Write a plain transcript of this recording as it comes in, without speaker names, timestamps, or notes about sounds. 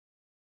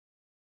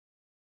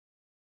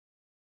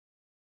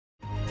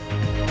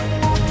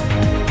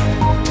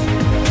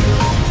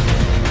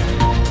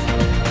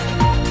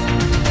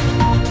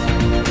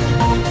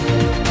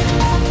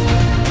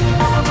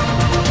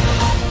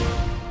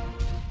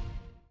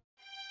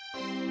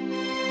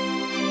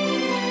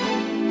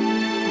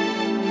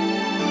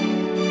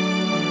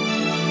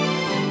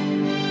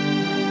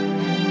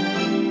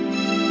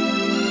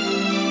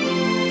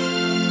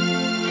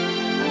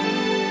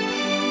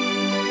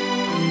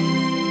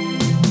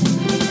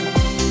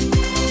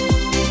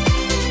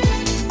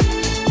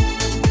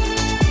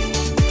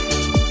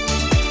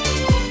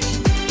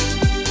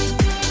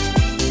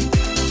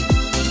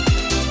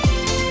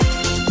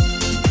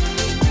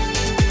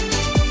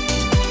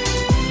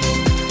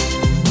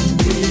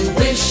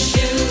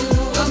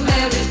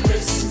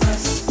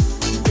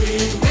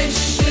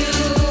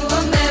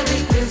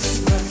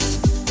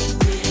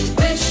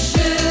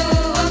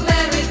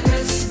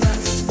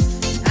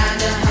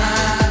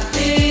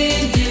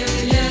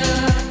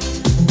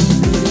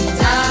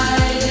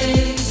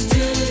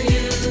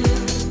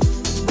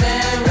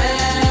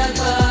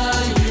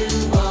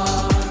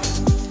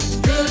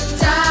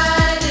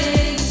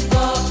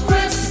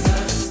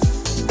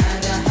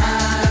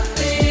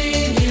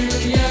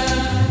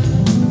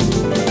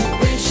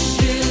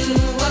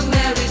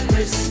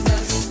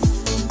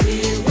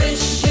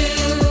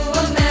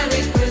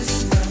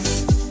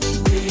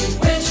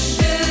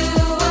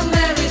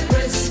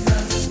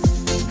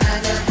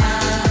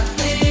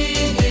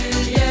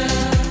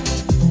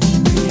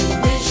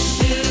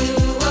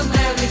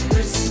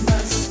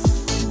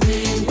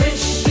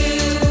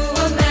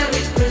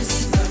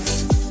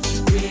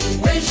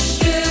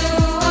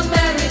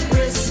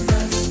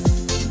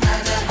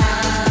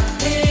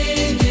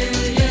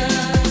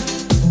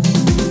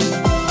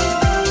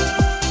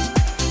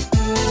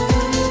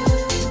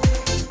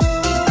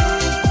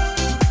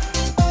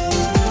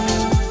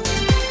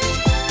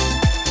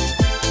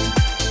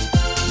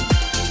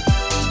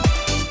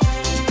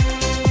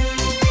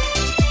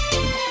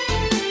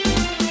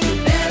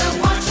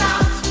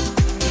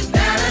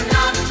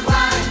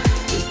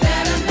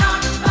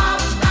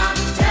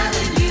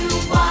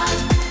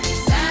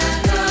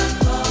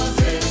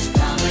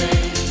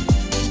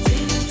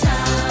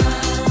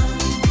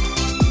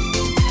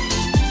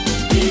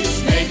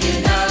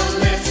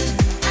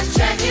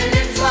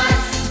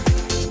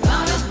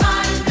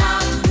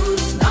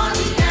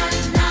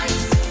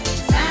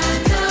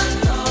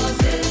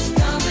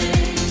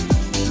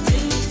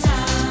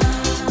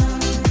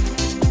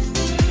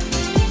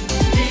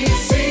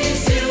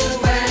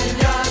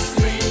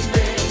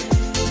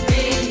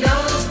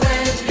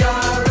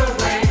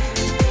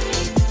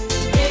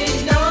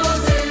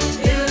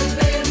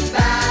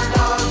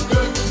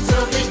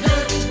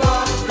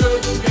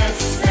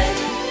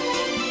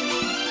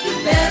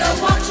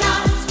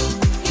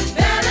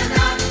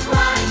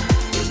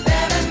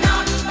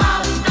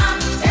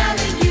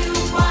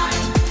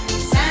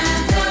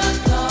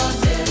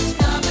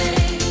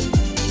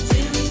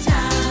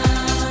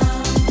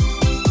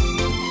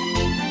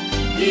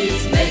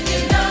He's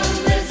making a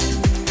list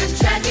and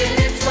checking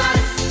it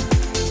twice.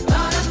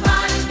 Gonna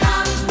find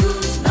out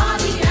who's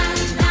naughty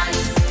and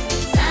nice.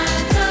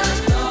 Santa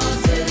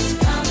Claus is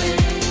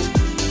coming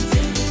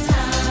to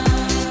town.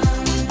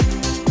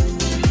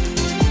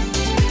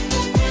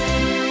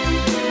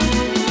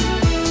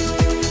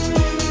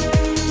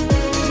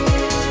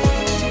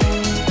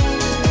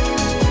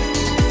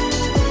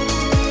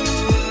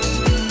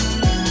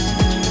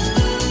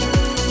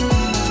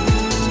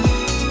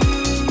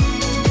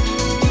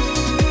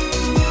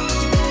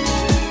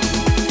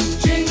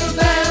 Jingle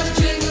bell,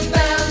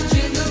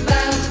 jingle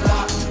bell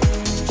rock.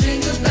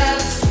 Jingle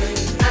bells swing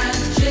and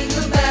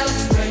jingle bells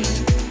ring.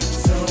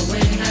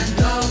 Sowing and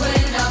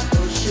blowing up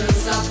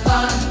bushels of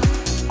fun.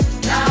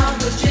 Now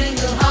the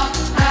jingle hop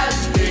has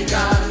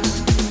begun.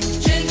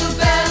 Jingle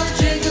bell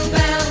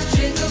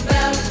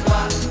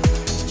rock.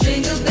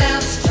 Jingle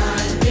bells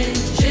chime in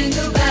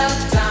jingle bell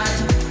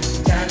time.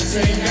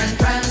 Dancing and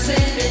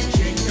prancing in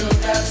Jingle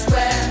Bell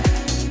Square.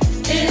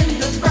 In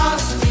the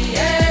frosty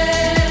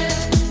air.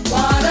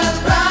 What a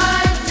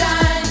bright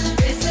time,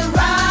 it's the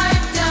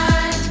right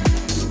time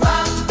to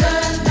rock the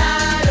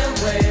night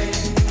away.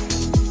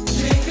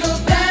 Jingle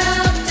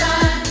bell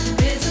time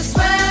is a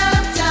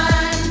swell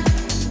time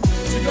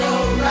to go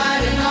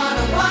riding on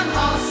a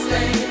one-horse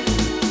sleigh.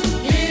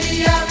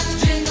 Giddy up,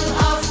 jingle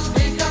horse,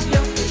 pick up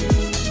your feet.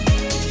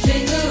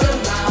 Jingle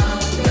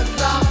around the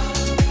clock.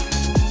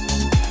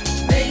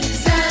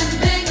 Mix and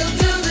mingle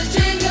to the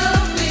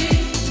jingle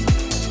beat.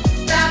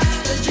 That's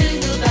the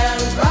Jingle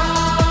Bell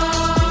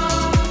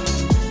Rock.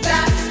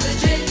 That's the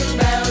Jingle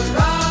Bell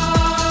Rock.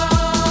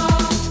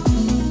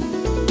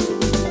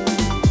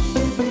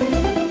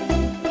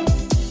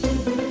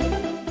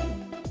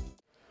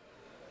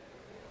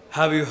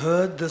 Have you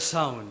heard the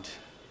sound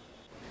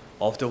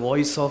of the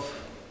voice of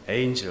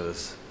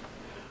angels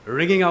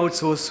ringing out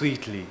so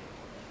sweetly,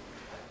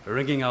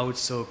 ringing out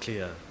so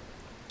clear?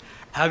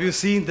 Have you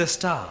seen the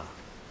star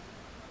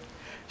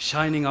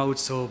shining out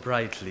so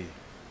brightly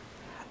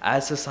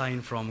as a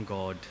sign from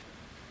God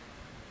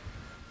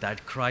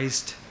that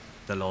Christ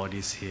the Lord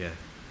is here?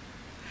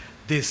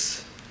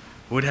 This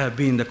would have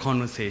been the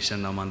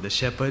conversation among the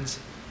shepherds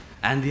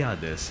and the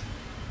others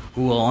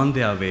who were on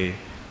their way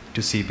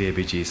to see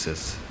baby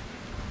Jesus.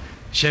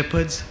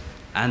 Shepherds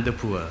and the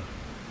poor,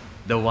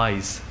 the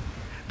wise,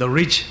 the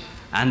rich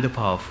and the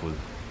powerful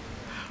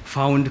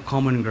found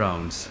common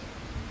grounds,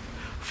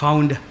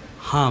 found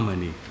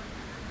harmony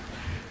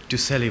to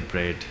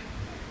celebrate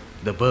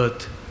the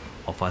birth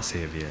of our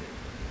Savior.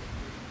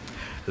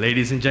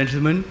 Ladies and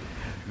gentlemen,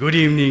 good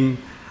evening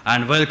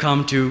and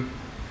welcome to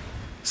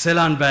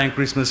Seylan Bank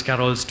Christmas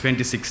Carols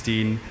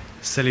 2016,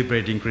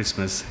 celebrating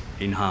Christmas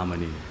in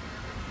harmony.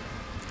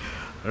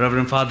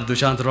 Reverend Father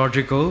Dushant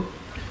Rodrigo,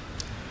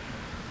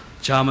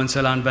 Chairman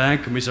Seylan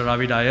Bank, Mr.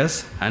 Ravi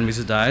Dias and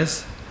Mrs.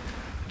 Dias,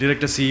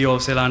 Director CEO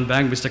of Seylan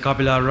Bank, Mr.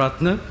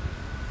 Karunaratne,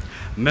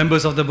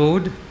 members of the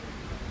board,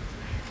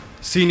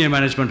 senior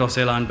management of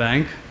Seylan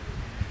Bank,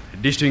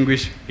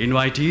 distinguished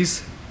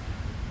invitees,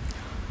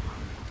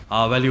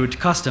 our valued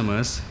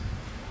customers,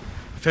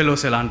 fellow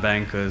Seylan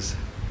bankers,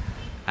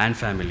 and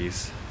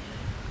families.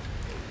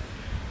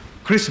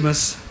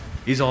 Christmas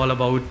is all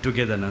about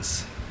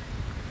togetherness.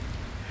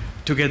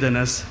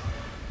 Togetherness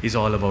is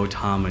all about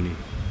harmony.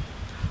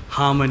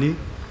 Harmony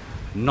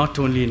not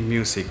only in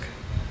music,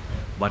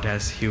 but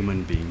as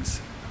human beings.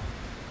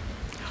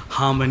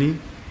 Harmony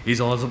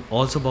is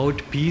also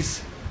about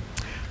peace,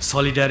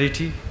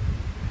 solidarity,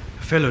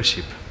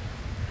 fellowship,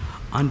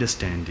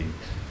 understanding,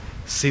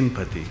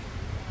 sympathy,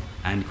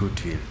 and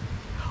goodwill.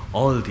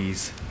 All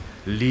these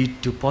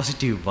lead to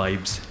positive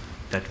vibes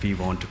that we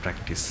want to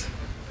practice.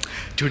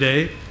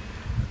 Today,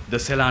 the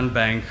Seylan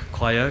Bank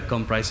choir,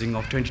 comprising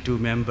of 22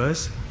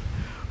 members,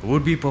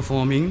 would be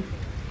performing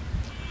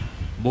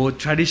both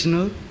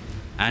traditional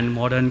and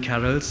modern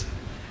carols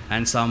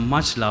and some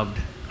much loved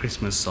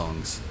Christmas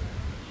songs.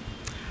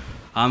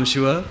 I'm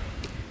sure,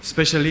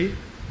 especially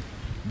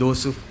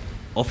those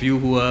of you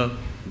who were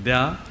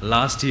there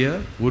last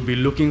year would be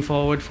looking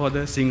forward for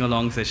the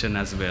sing-along session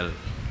as well.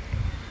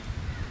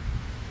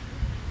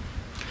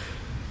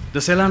 The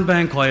Seylan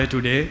Bank choir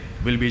today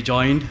will be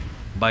joined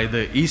by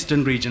the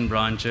Eastern Region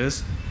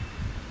branches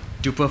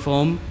to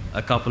perform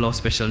a couple of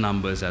special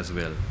numbers as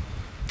well.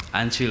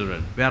 And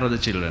children, where are the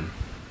children?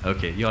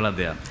 Okay, you all are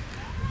there.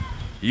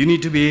 You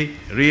need to be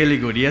really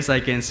good. Yes, I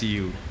can see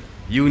you.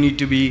 You need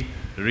to be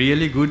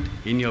really good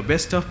in your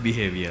best of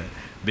behavior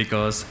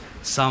because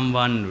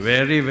someone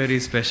very,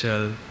 very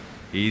special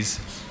is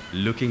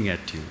looking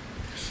at you,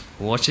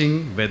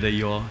 watching whether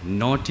you're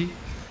naughty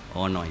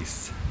or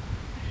nice.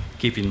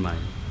 Keep in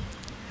mind.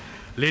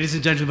 Ladies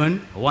and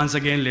gentlemen, once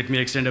again, let me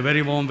extend a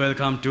very warm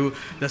welcome to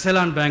the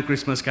Seylan Bank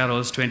Christmas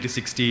Carols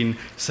 2016,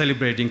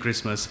 celebrating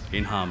Christmas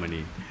in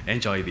harmony.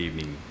 Enjoy the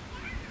evening.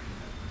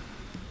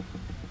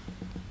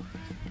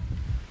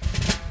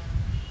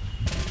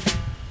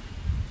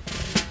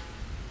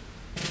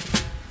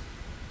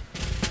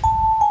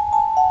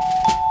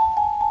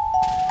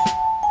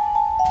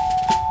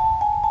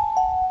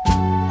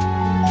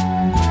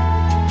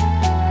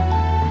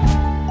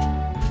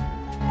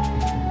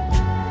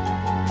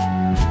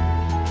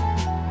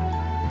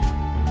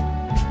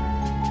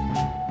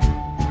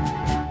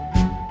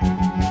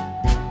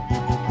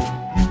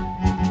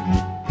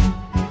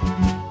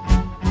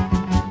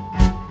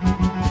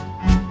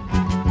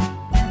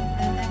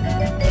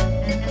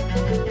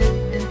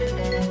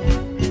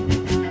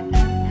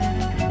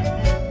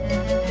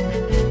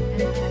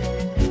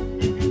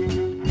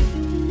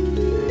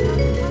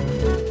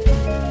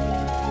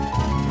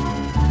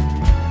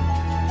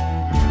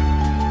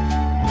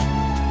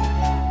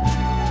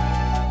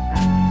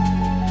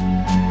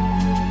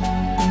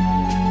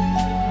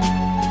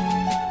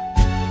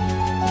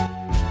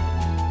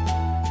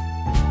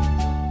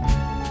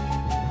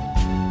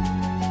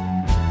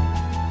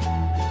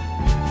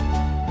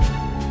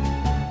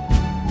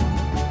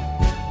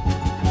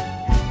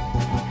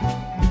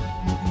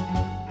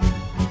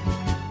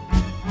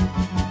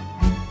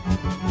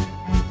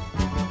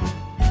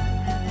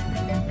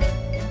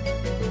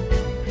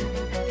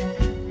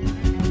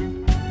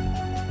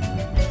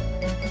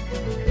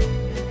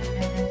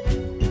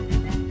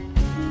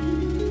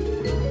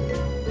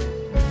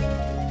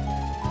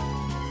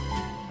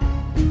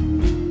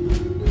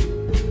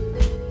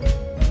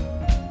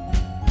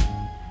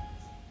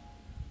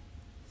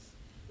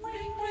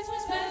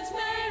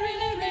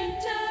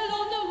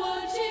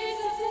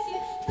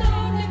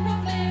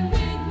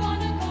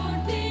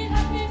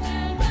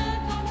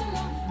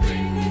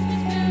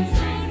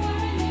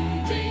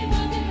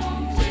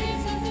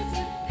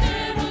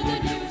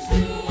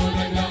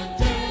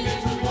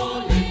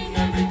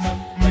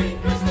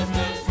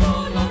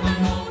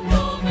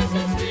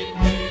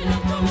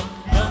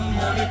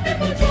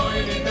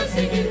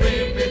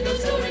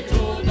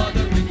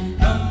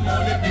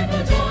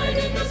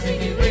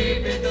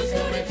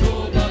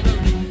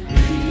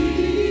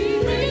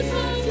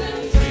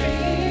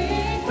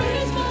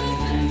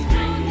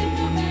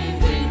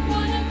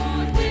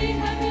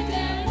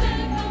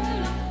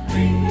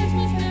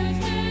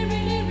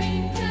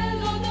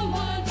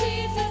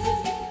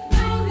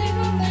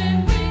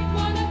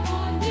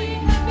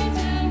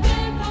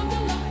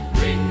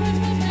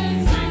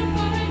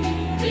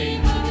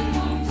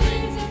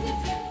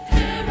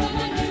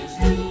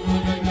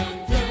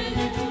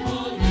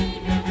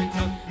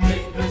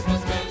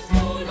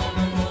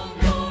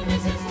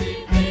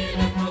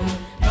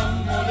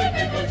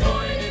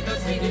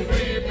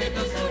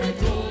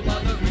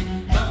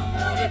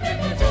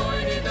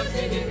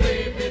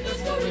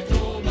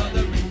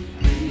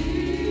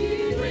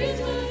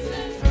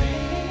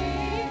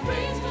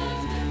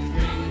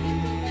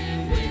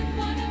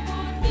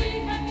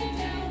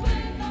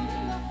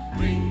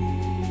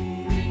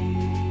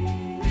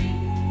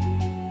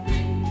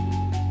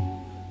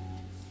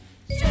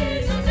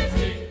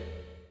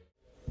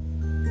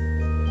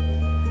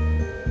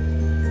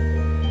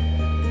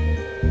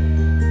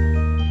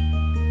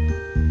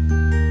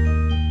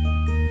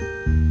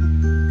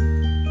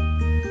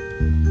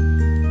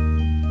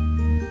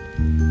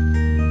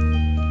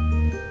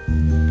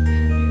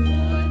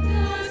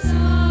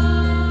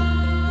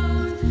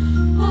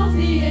 of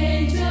the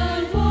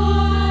angel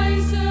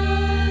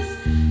voices,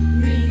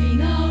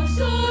 ringing out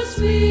so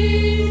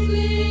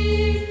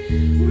sweetly,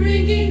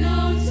 ringing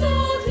out so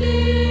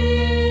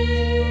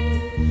clear.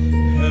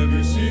 Have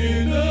you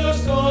seen the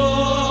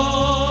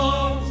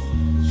stars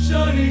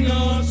shining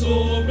out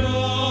so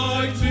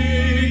brightly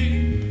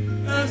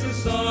as a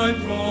sign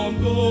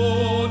from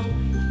God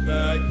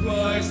that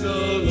Christ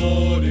the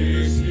Lord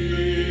is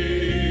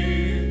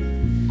here?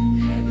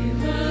 Have you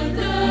heard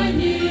the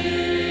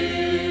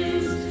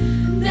news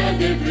that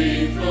they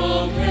bring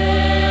from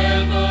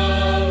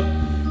heaven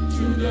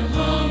to the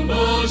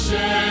humble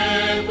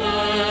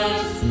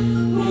shepherds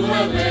who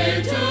have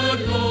waited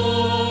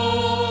long?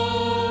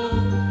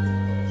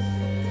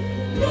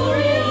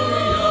 Gloria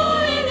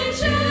in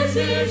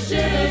excelsis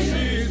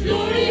Deo,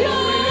 Gloria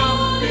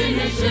in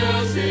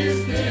excelsis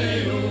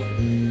Deo.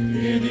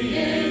 Hear the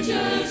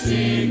angels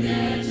sing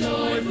their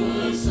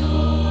joyful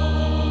song.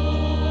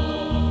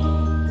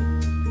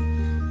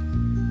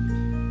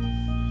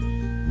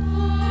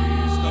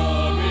 Peace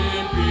come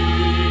in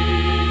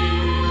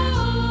peace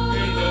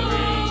in the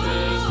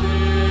winter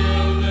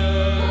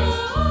stillness,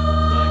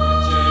 like a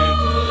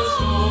gentle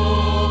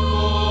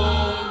snowfall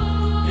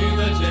in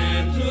the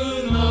gentle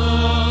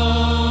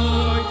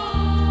night.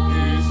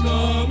 Peace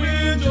come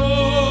in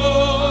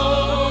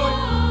joy,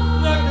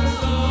 like the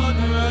sun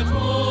at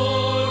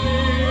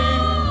morning,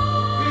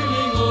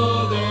 filling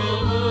all the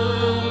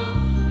world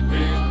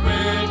with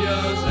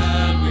radiance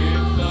and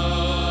with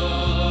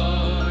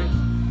light.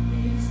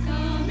 Peace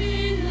come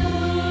in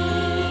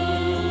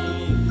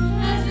love,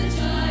 as the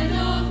child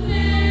of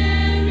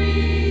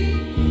Mary,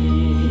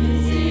 in a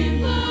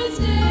simple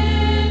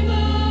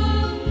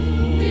stable,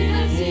 we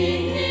have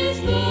seen His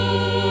birth.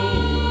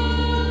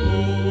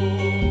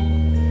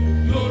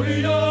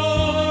 Gloria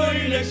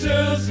in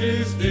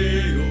excelsis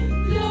Deo.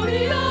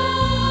 Gloria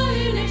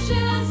in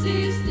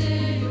excelsis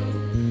Deo,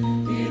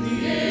 hear the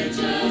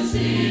angels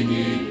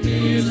singing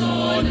peace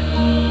on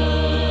earth.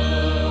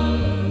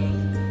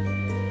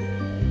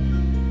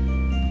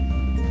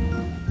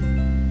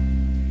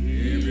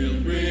 He will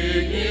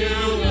bring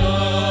new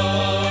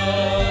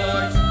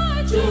light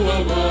to a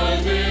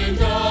world in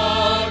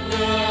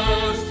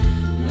darkness,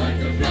 like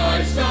a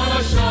bright star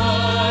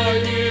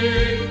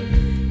shining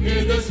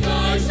in the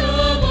skies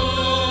above.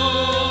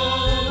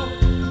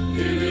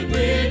 He will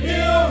bring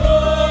new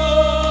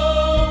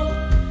hope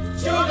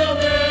to the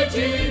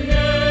waiting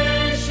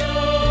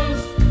nations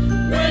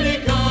when He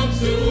comes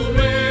to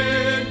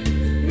reign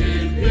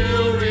in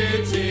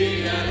purity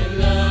and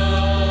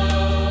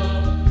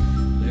love.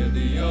 Let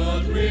the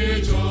earth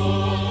rejoice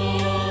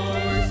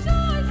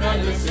at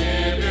the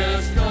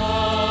Savior's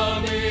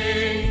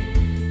coming.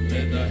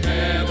 Let the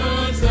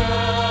heavens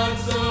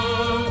answer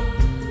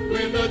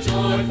with a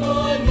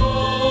joyful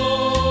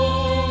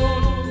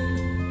moan.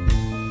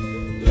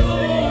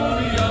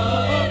 Gloria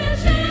in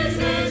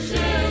excelsis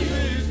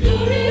Deo,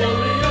 Gloria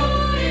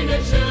in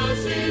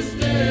excelsis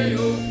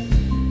Deo.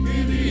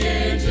 Hear the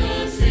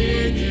angels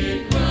singing,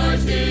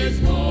 Christ is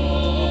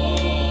born.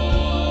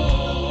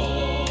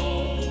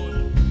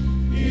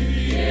 Hear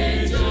the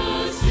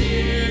angels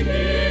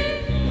singing,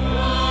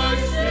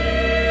 Christ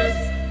is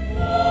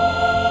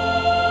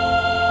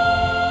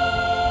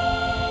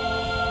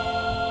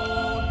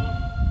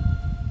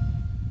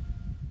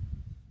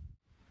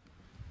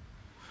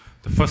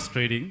The first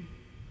reading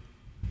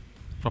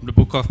from the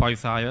book of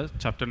Isaiah,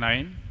 chapter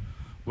 9,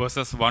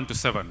 verses 1 to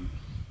 7.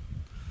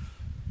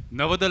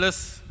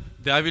 Nevertheless,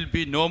 there will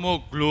be no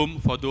more gloom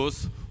for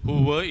those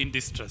who were in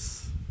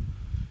distress.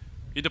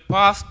 In the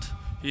past,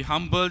 He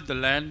humbled the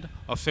land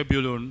of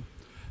Zebulun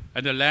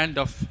and the land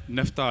of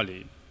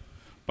Naphtali.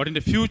 But in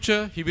the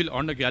future, He will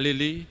honor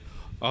Galilee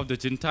of the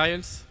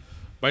Gentiles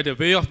by the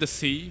way of the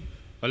sea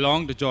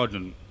along the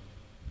Jordan.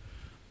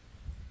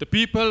 The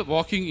people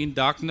walking in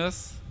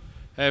darkness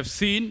have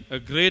seen a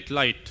great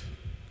light.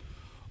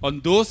 On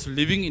those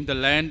living in the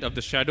land of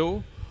the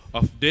shadow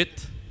of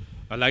death,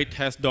 a light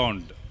has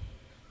dawned.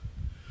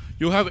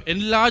 You have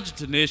enlarged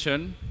the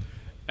nation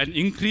and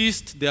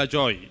increased their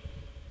joy.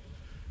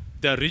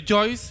 They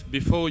rejoice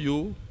before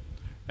you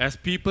as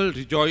people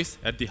rejoice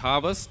at the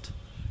harvest,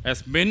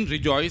 as men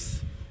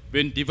rejoice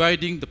when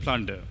dividing the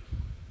plunder.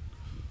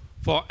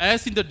 For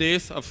as in the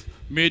days of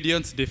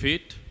Midian's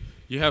defeat,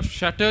 you have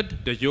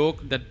shattered the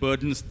yoke that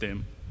burdens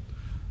them,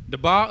 the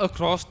bar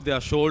across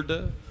their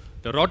shoulder,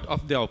 the rod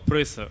of their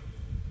oppressor.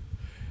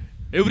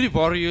 Every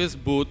warrior's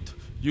boot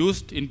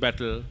used in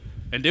battle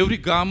and every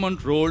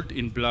garment rolled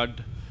in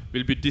blood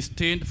will be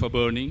disdained for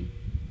burning,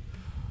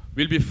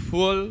 will be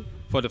fuel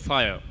for the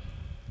fire.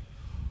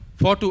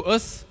 For to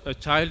us a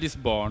child is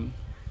born,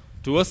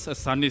 to us a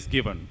son is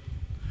given,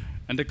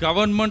 and the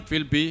government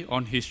will be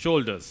on his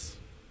shoulders.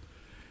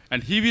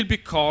 And he will be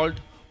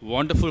called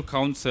Wonderful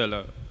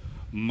Counselor,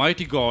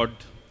 Mighty God,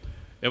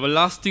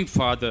 Everlasting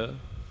Father,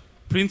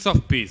 Prince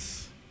of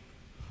Peace.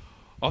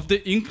 Of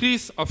the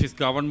increase of his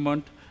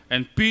government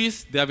and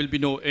peace there will be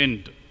no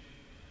end.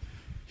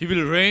 He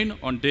will reign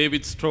on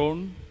David's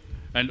throne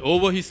and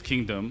over his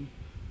kingdom,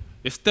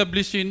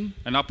 establishing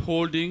and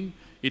upholding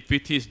it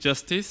with his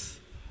justice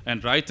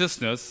and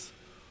righteousness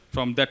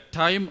from that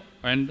time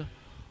and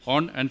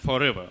on and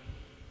forever.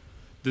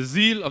 The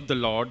zeal of the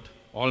Lord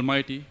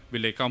Almighty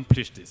will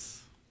accomplish this.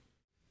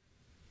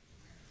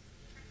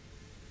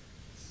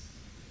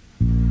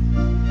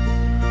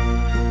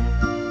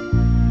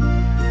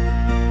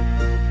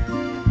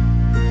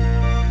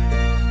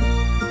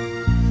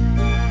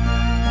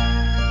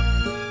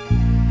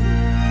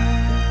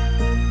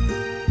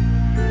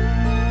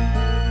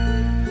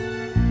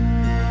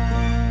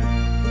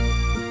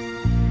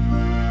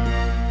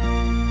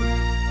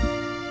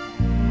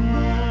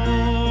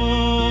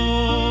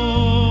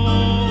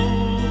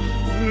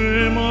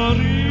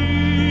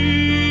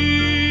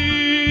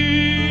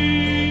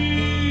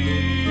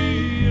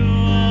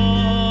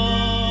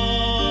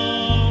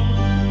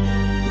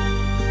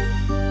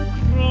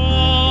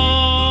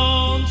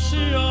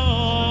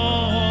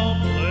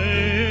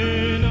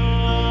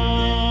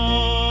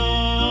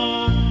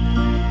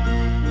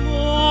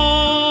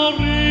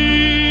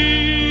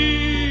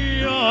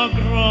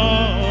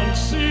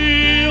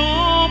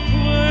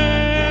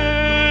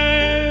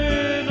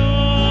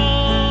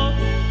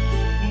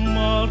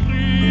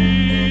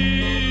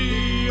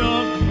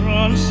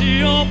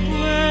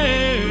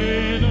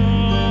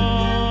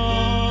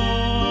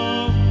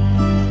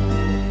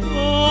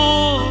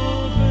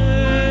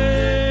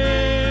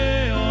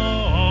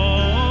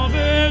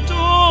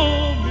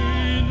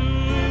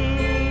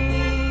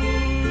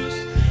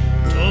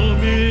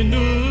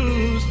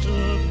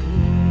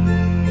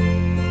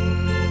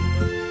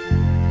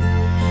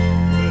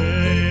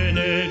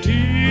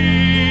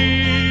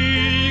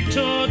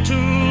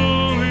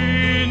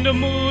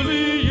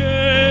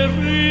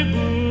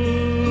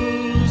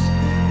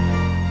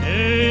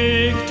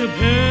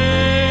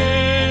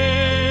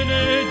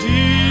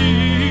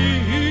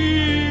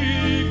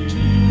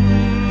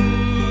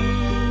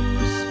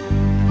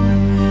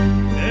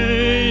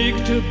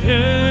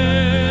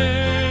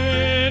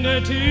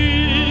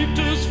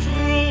 Benedictus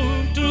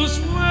fructus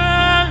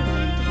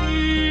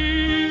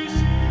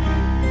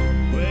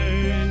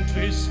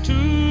ventris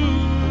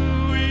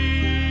tui,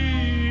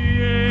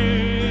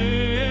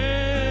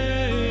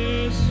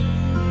 Iesus.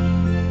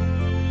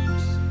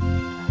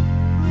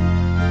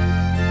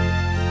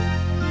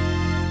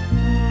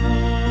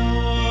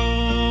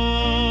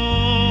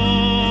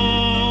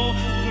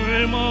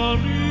 Ave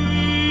Maria.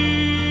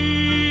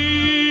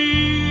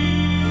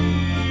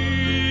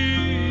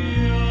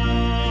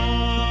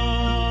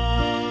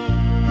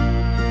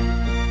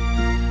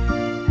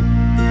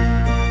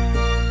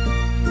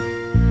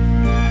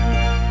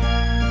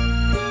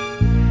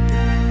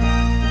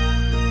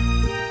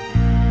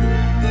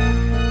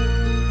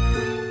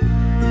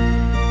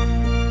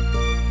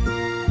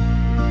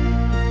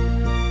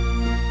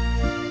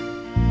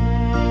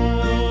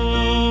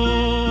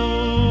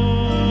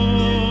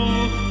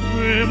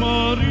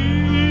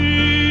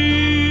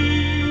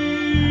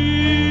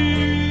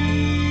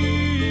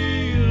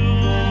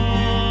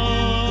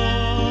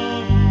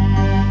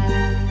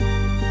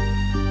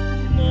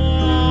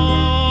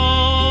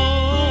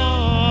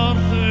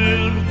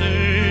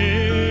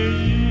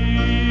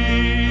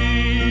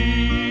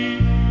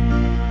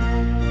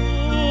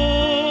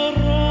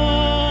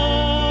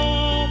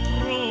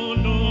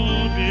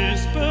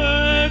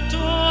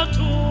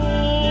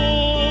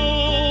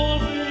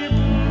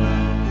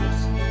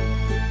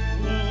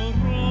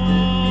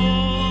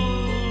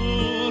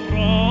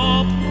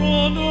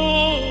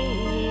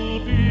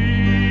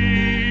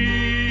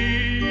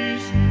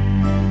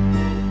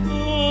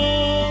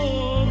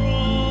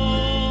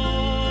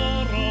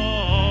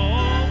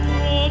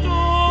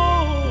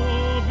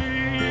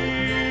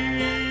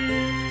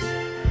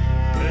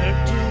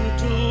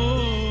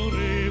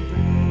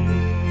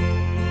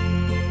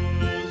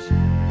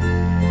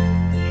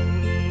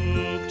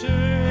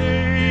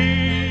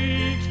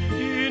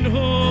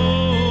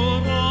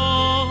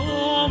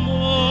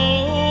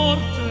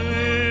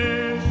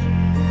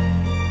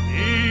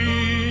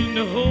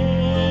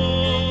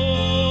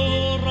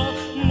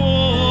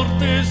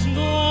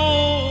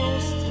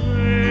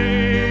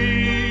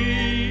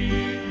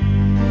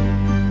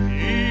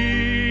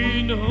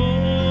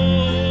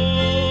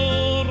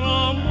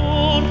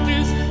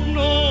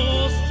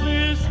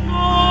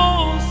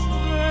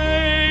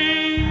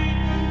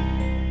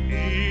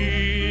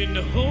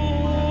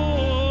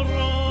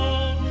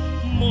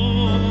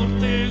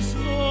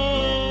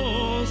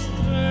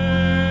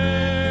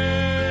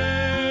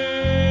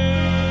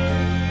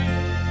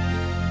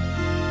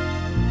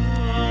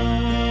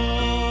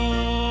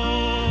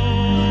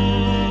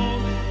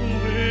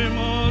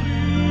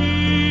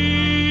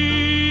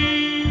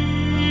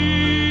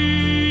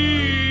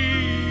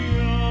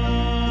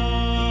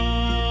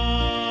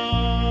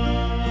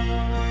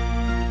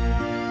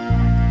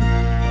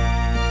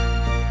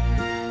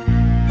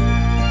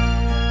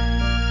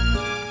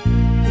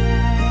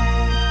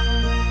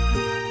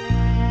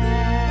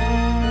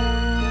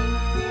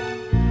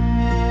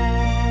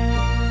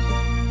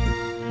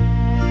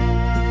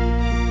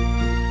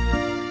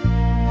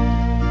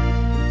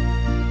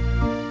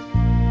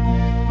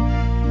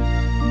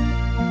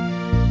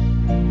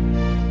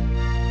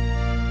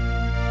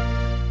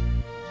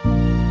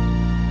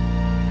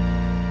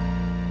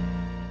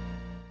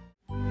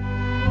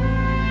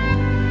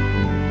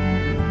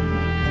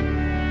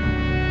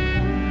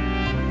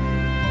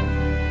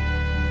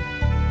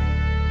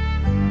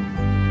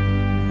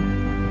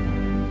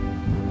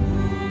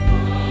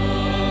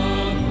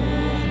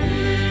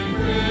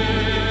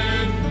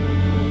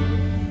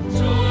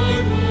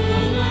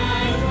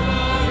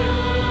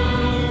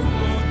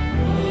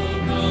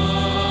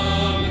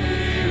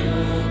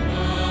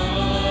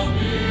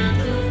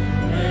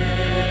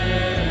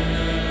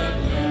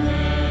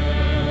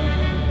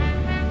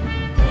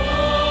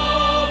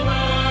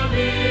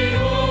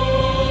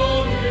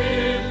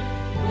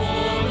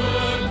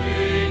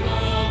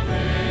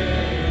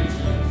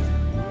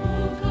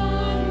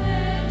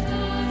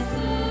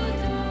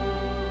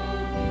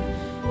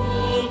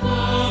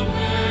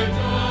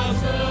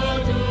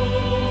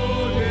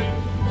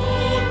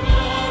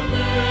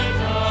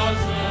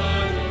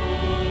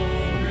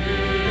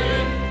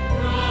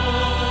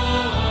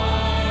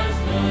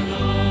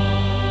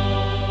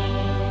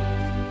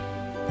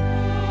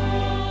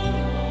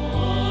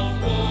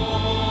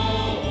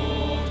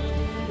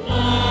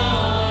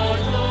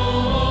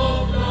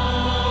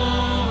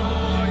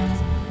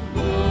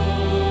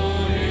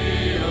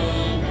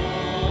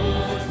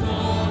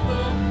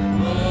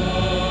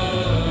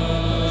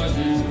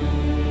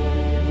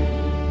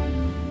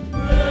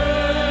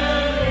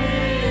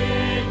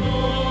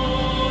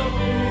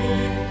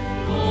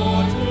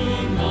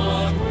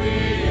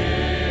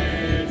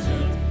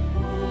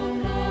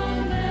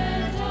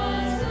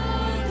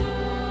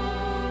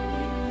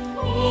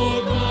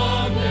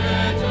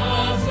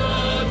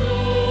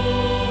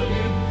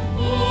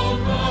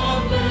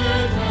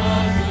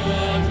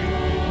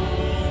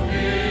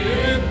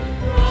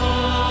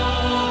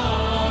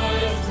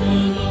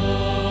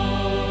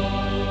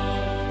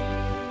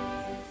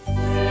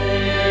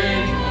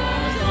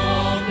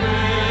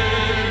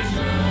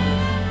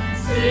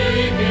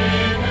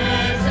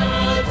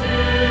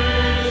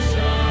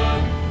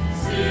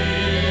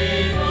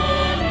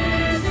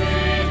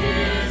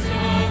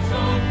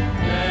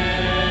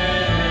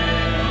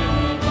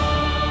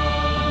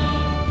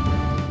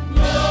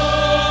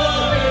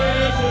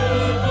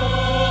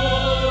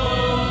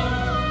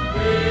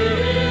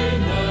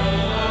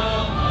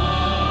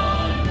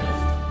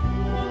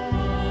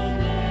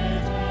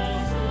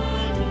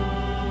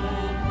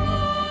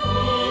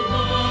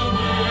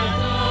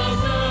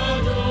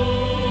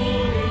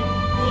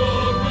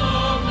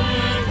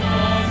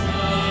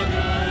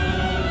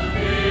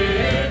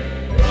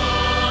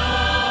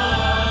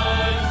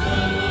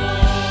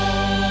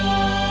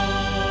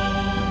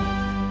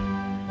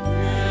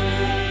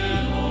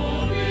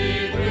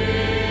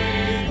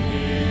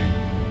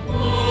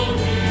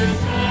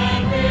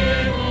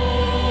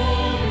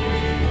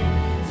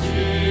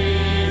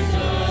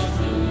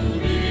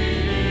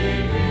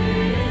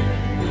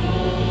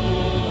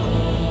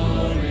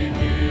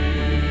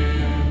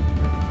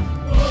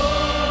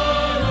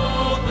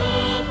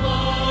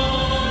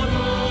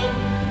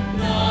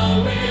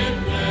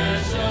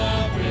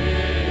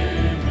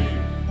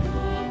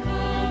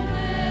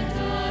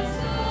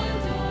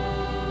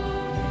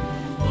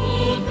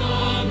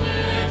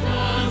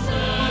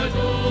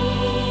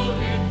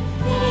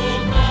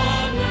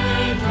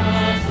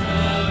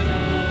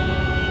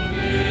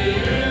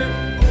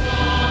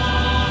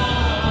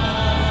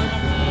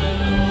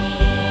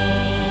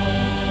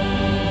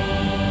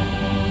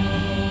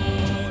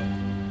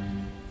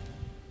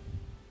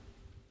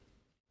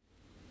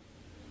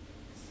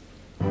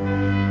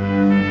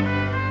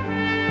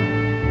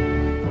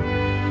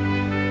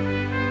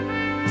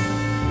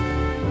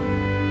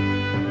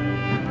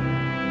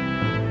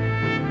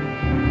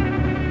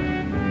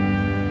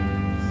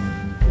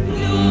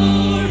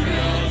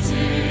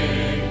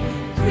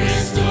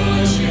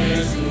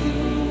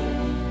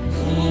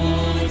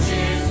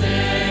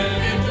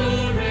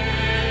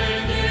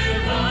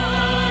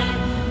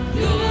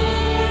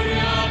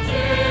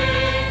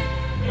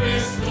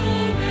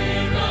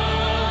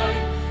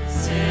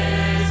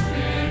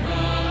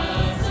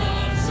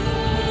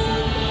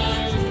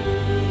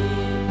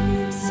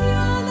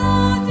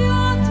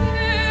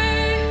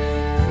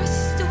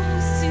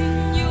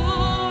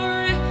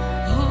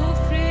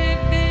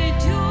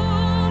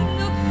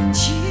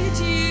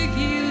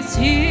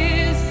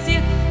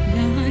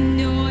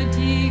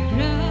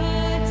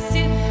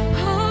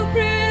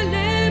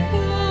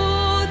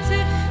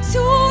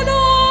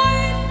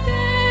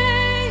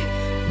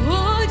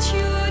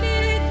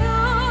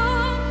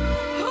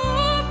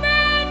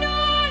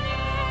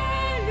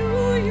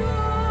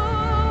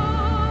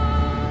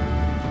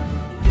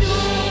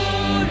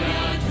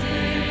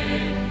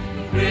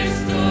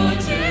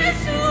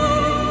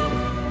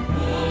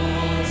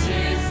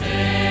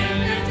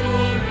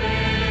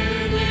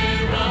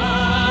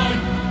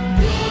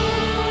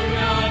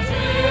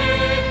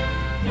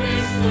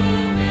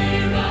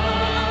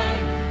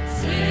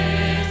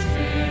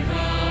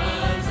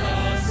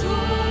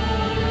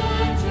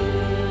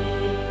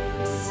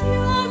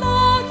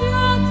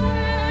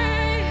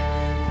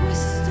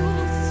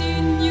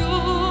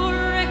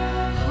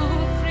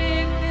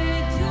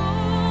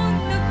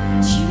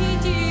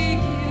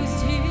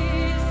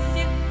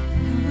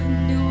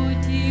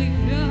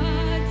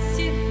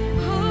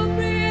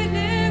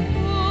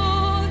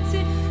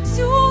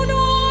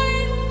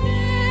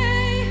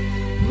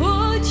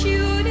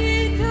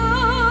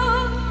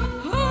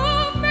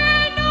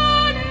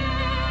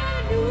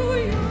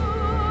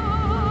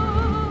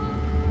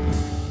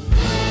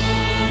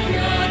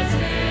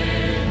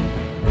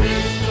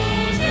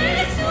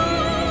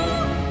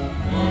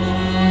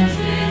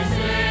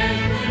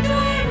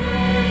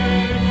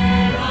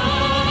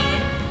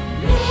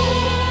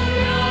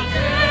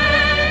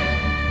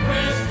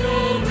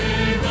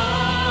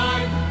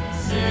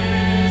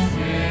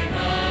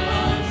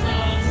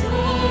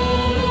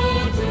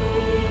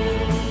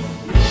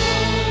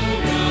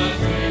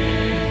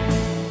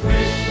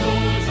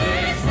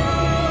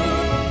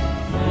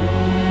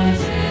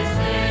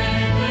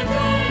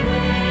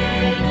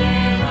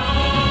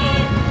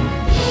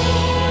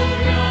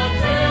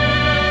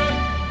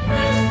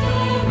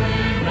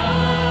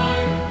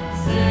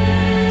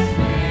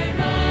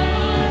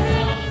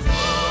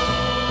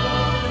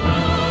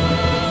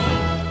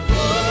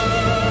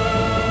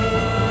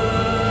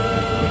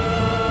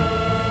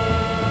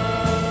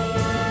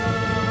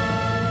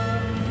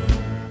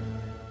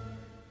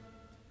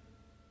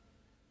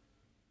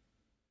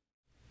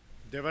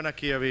 දෙවන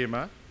කියවීම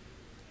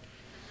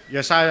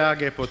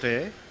යසායාගේ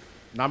පොතේ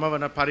 9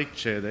 වන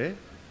පරිච්ඡේදයේ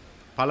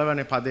 1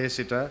 වෙනි පදයේ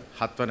සිට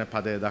 7 වෙනි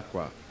පදය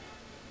දක්වා.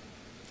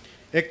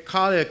 එක්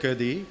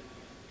කාලයකදී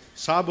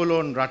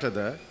සාබුලෝන් රටද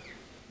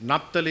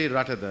නප්තලි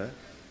රටද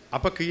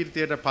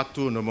අපකීර්තියට පත්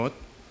වූ නමුත්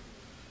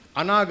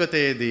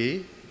අනාගතයේදී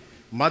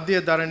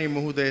මධ්‍යධරණි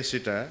මුහුදේ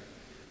සිට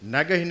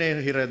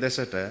නැගෙනහිර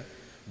දෙසට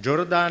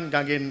ජෝර්දාන්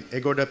ගඟෙන්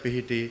එගොඩ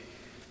පිහිටි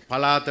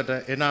පළාතට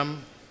එනම්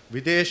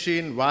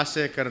විදේශීන්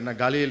වාසය කරන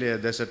ගලීලය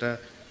දෙසට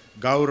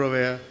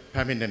ගෞරවය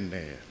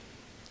පැමිණෙන්නේය.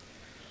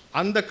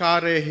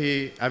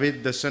 අන්ධකාරයේහි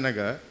ඇවිත් සෙනග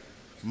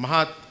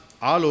මහත්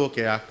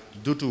ආලෝකයක්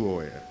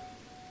දුටුවෝය.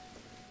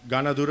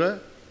 ගණදුර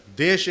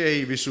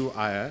දේශයෙහි විසූ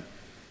අය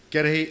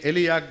කෙරෙහි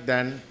එලියක්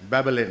දැන්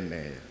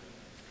බැබලෙන්නේය.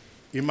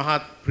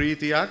 ඉමහත්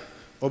ප්‍රීතියක්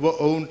ඔබ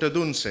ඔවුන්ට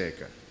දුන්සේක.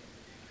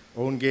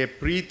 ඔවුන්ගේ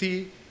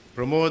ප්‍රීති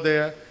ප්‍රමෝදය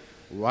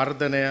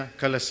වර්ධනය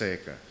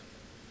කළසේක.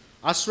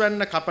 අස්වැන්න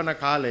කපන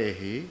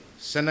කාලයේහි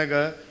සෙනග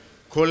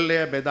කොල්ලය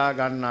බෙදා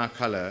ගන්නා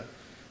කල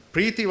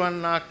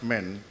ප්‍රීතිවන්නාක්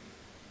මෙන්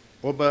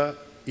ඔබ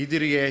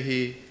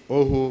ඉදිරියේහි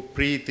ඔහු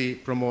ප්‍රීති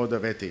ප්‍රමෝද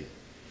වෙති.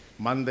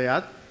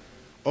 මන්දයත්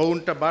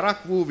ඔවුන්ට බරක්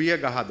වූ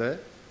වියගහද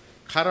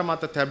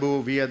කරමත තැබූ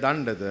විය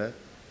දණ්ඩද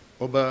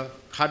ඔබ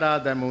කඩා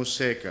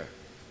දැමූසේක.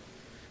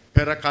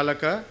 පෙර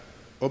කලක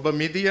ඔබ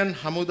මිදියන්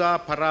හමුදා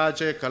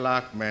පරාජය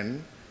කළාක් මෙන්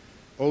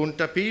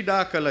ඔවුන්ට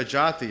පීඩා කළ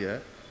ජාතිය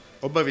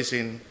ඔබ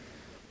විසින්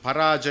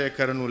පරාජය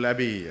කරනු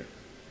ලැබීය.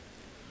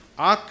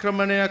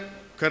 ආක්‍රමණය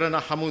කරන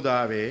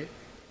හමුදාවේ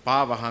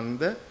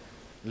පාවහන්ද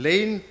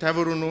ලෙයින්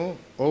තැවරුණු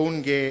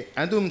ඔවුන්ගේ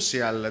ඇඳුම්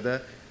සියල්ලද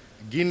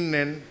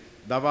ගින්නෙන්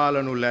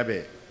දවාලනු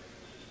ලැබේ.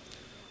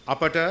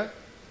 අපට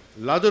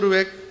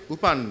ලදරුවෙක්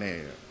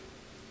උපන්නේය.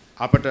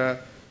 අපට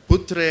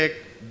පුත්‍රයෙක්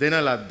දෙන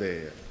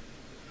ලද්දේය.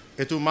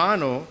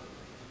 එතුමානෝ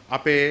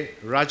අපේ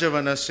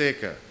රජවන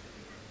සේක.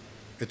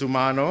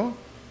 එතුමානෝ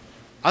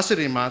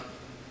අසිරිමත්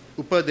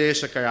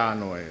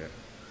උපදේශකයානෝය.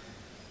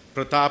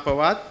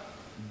 ප්‍රතාපවත්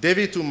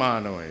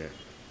දෙවිතුමානෝය.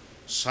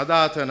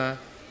 සදාතන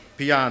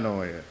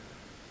පියානෝය.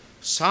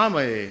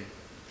 සාමයේ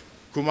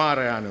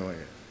කුමාරයානෝය.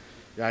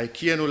 යයි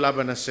කියනු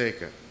ලබන සේක.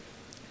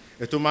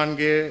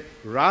 එතුමන්ගේ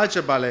රාජ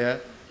බලය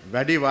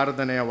වැඩි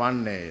වර්ධනය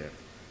වන්නේය.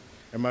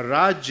 එම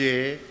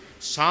රාජ්‍යයේ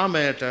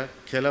සාමයට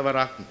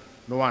කෙලවරක්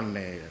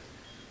නොවන්නේය.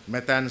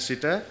 මෙතැන්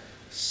සිට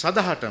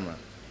සදහටම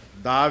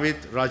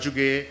දාවිත්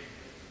රජුගේ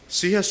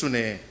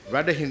සිහසුනේ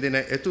වැඩ හිඳින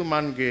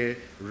එතුමන්ගේ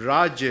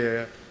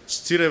රාජ්‍යය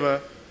ස්ථිරව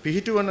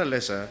පිහිටුවන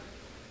ලෙස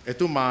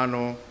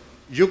එතුමානෝ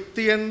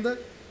යුක්තියෙන්ද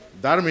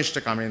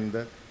ධර්මිෂ්ඨකමෙන්ද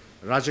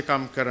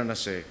රජකම්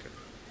කරනසේක.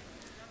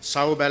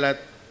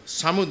 සව්බැලත්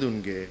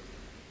සමුදුන්ගේ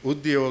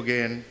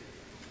උද්‍යෝගයෙන්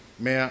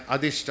මෙය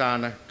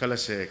අධිෂ්ඨාන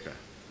කළසේක.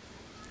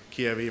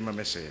 කියවීම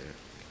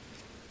මෙසේය.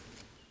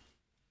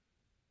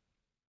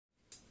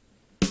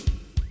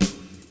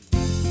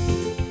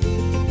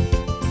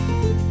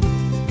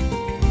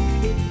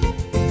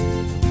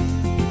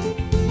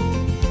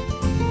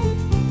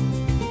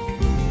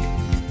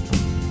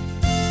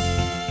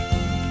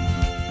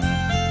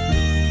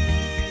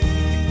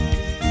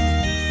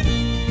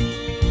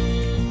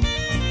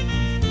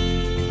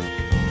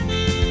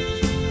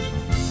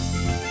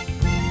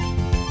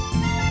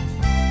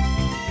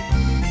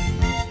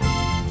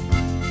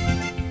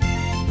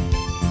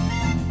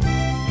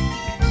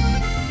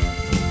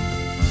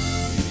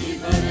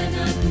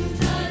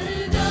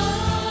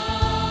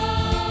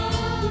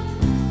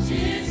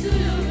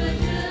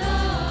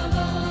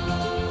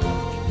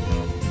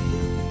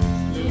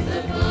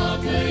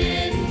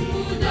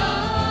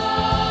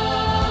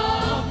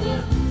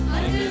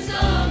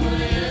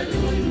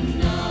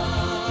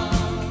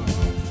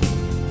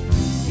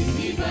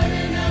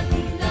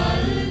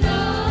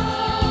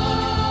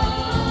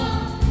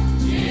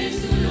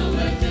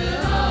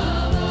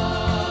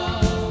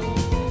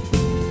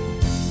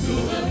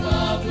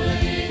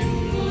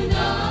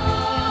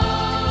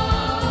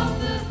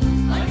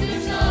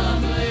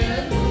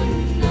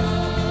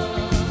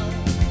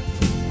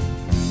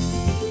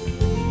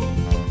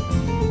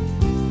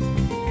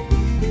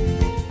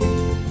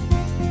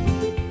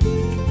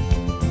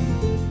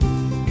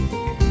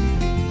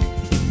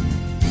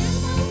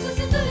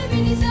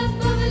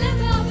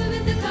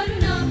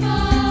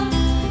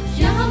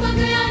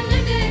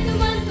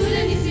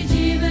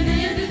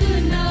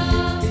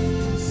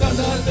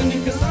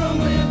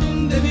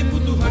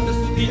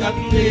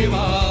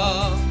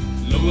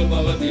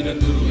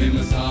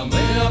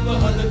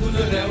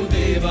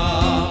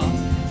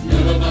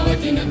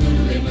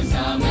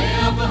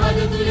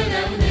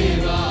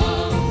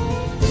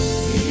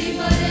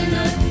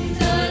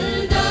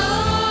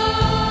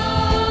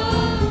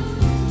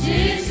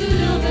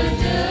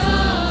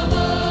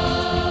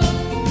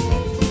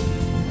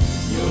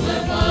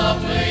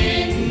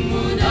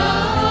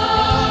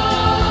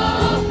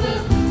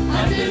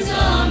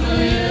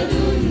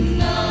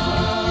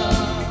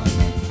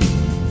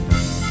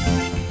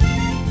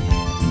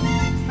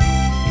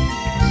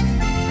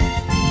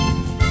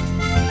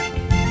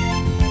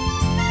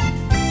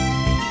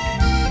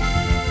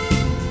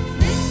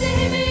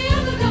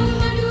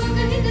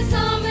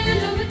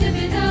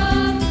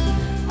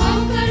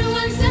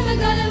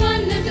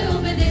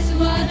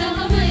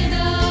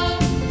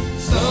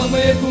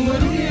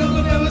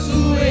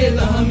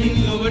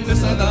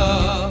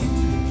 සදා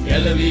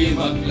ගැලවීමක්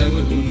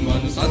ලැබුදුන්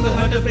මනු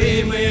සඳහට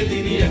ප්‍රේමය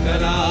දිරිය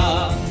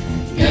කරා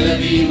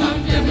ගැලවීමක්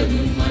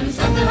ලැබුදුන් මනු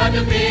සඳහට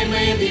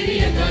ප්‍රේමය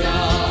දිරිය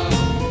කරා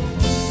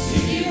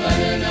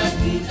සිහිවරණත්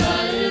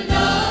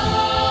කල්දා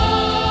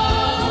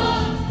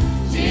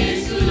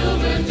ජේසු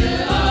ලොවට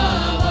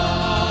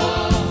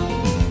ආවා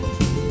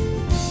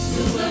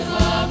දුක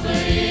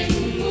පාපයෙන්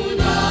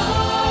මුදා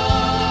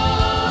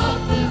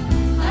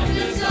අද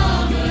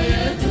සාමය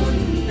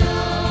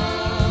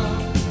දුන්නා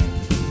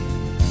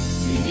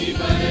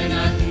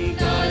සිහිවරණත්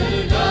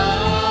කල්දා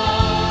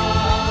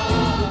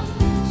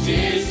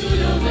ජේසු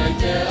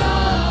ලොවට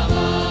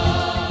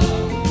ආවා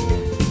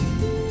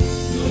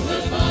දුක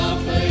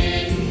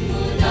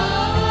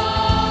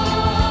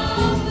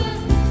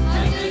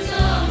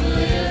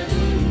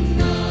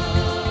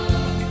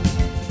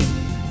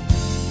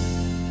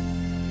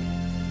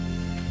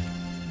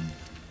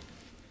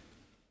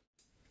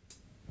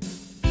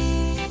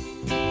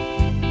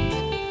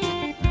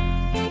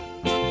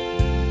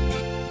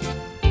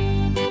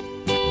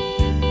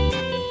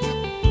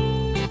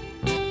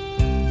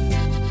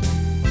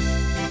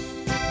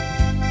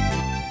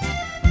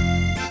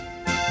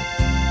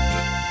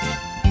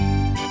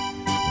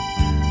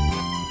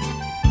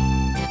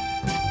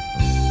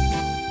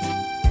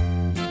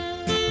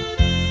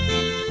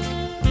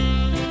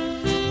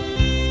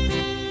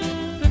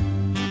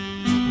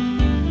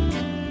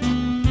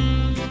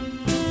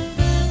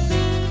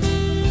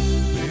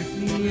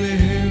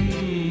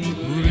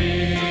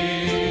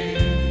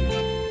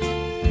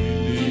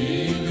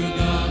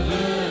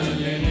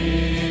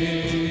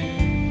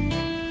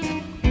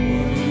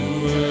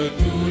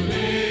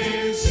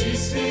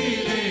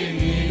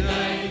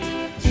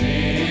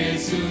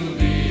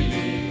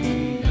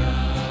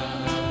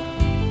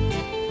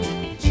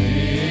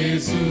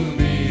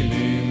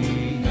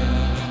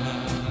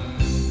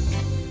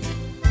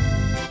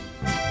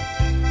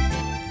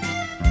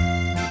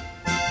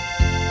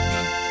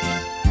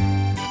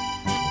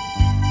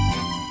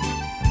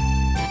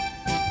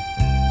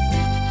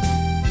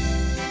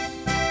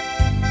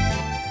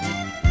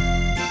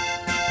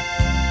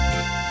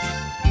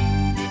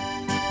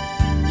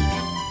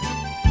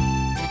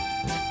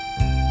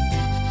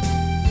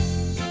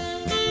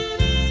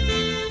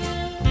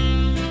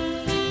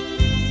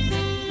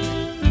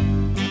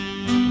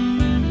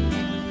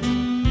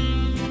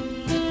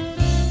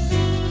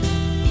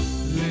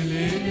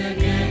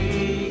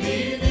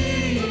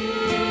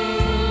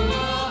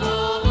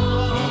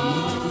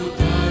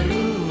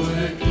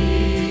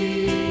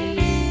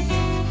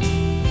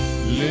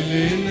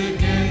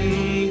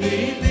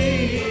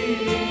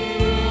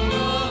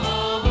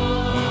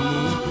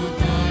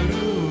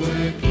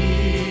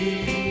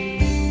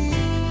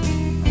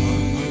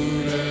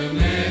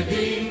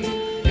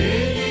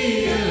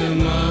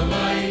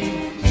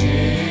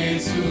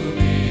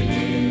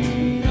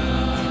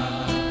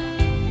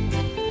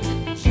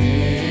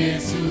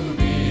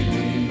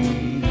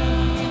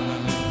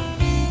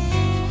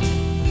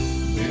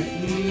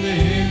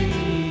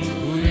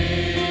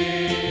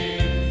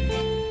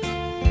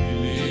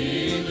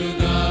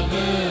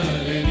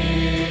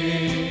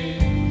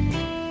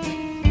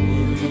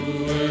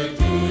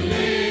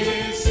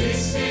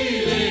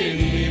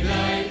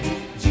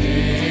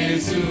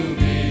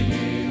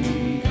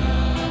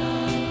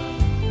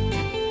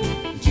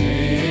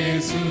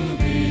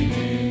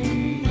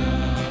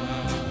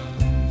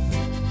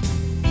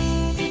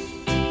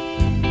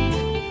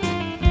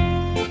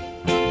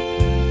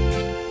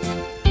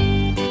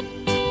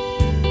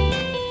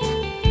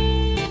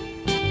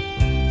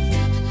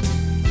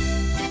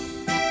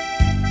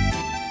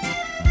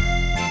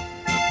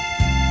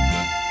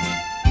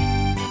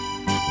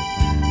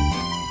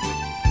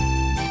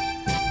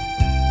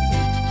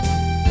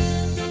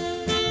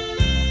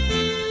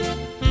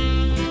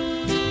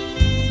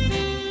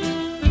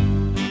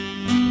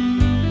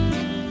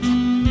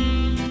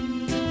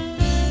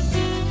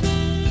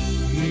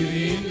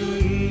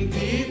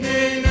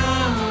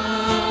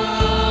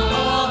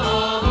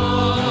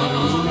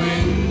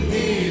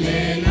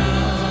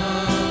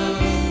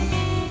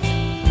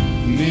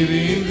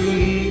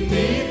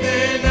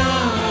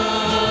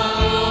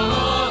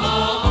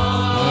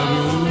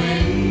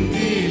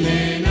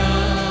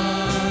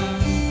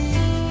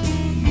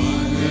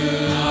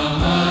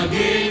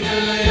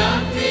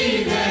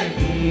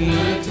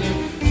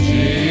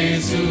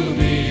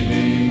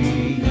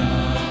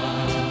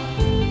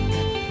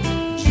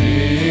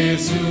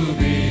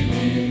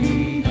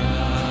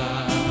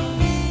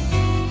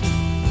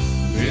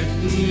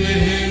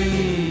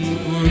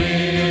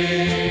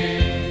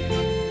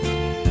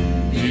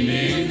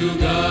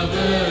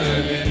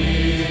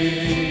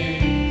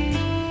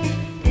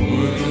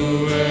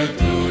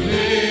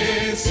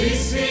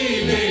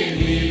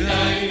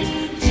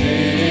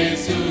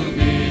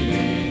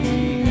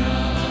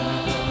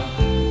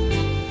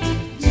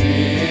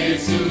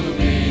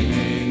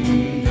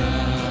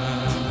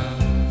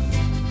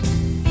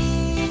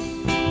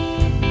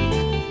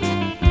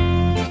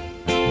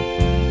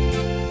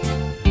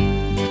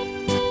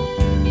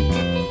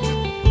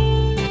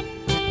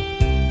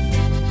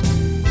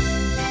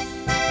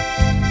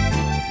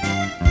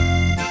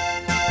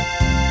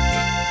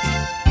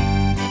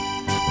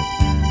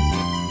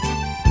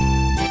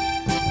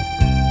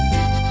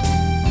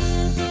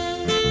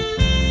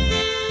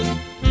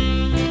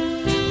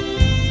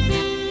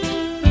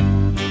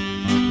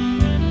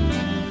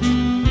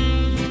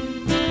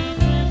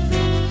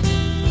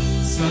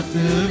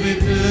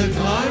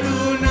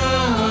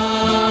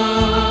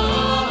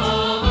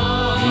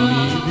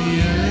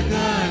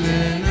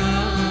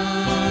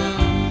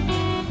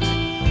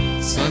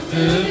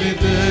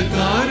with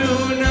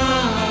karuna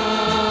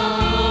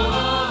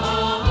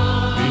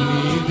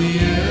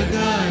vinidhiya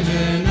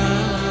galana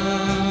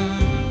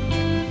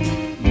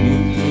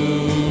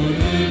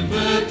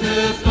muttulpatha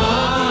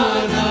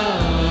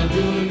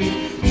paraduni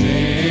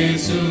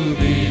Jesu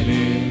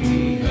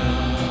vilinda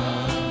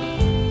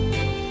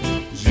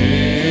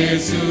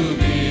Jesu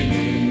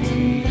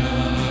vilinda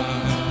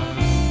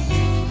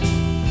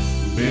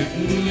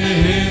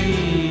Bethlehem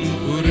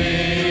ure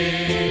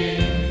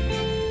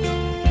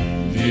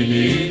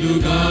dilidu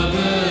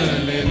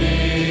gavalene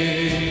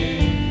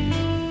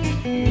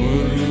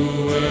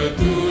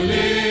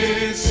uruvadule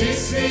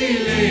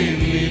sisile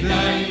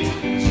nidai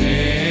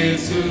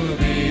Jesu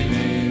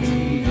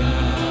vilinda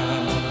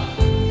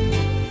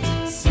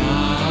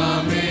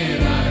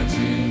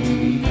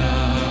samerajinda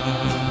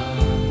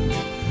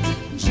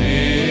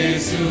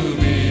Jesu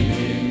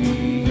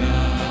vilinda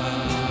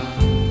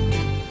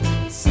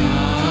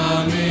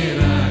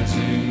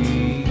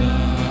samerajinda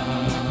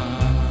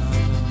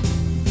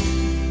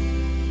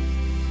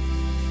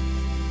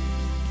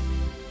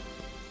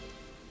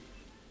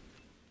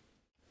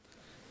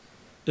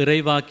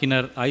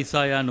இறைவாக்கினர்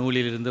ஐசாயா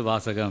நூலிலிருந்து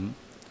வாசகம்.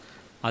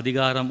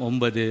 அதிகாரம்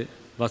 9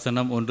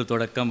 வசனம் 1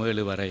 தொடக்கம்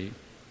 7 வரை.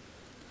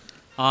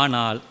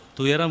 ஆனால்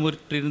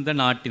துயரமுற்றிருந்த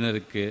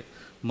நாட்டினருக்கு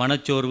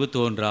மனச்சோர்வு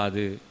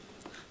தோன்றாது.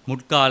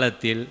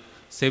 முற்காலத்தில்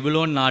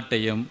செபுலோன்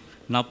நாட்டையும்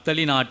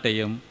நப்தலி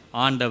நாட்டையும்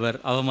ஆண்டவர்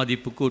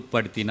அவமதிப்புக்கு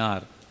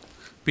உட்படுத்தினார்.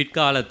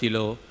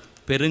 பிற்காலத்திலோ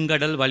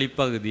பெருங்கடல்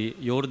வழிப்பகுதி,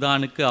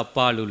 யோர்தானுக்கு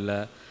அப்பாலுள்ள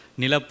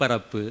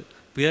நிலப்பரப்பு,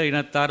 பிற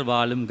இனத்தார்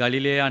வாழும்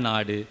கலிலேயா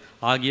நாடு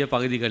ஆகிய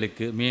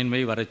பகுதிகளுக்கு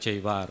மேன்மை வரச்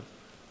செய்வார்.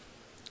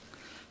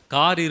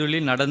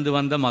 காரிருளில் நடந்து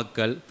வந்த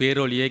மக்கள்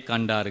பேரொளியை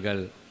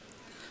கண்டார்கள்.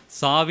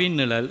 சாவின்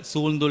நிழல்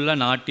சூழ்ந்துள்ள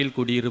நாட்டில்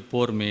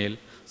குடியிருப்போர் மேல்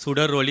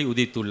சுடரொளி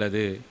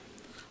உதித்துள்ளது.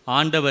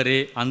 ஆண்டவரே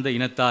அந்த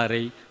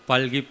இனத்தாரை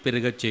பல்கிப்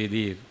பெருகச்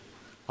செய்தீர்.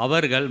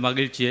 அவர்கள்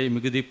மகிழ்ச்சியை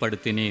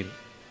மிகுதிப்படுத்தினீர்.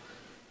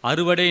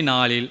 அறுவடை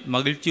நாளில்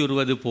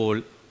மகிழ்ச்சியுறுவது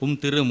போல்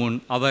திருமுன்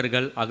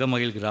அவர்கள்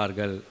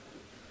அகமகிழ்கிறார்கள்.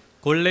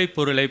 கொள்ளை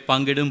பொருளை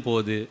பங்கிடும்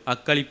போது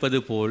அக்களிப்பது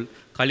போல்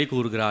களி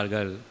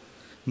கூறுகிறார்கள்.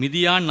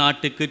 மிதியான்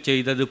நாட்டுக்கு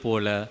செய்தது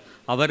போல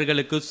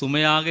அவர்களுக்கு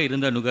சுமையாக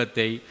இருந்த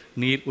நுகத்தை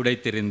நீர்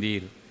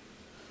உடைத்திருந்தீர்.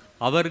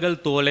 அவர்கள்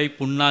தோலை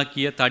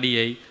புண்ணாக்கிய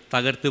தடியை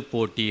தகர்த்து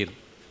போட்டீர்.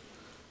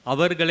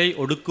 அவர்களை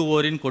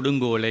ஒடுக்குவோரின்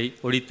கொடுங்கோலை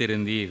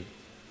ஒடித்திருந்தீர்.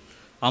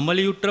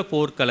 அமளியுற்ற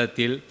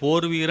போர்க்களத்தில்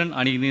போர் வீரன்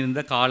அணிந்திருந்த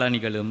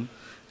காலணிகளும்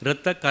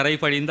இரத்த கரை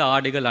படிந்த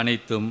ஆடுகள்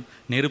அனைத்தும்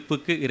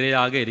நெருப்புக்கு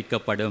இரையாக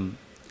எரிக்கப்படும்.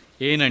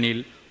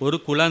 ஏனெனில் ஒரு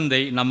குழந்தை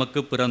நமக்கு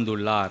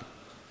பிறந்துள்ளார்,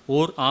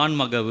 ஓர்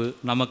ஆண்மகவு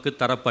நமக்கு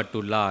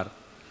தரப்பட்டுள்ளார்.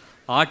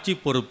 ஆட்சி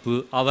பொறுப்பு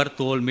அவர்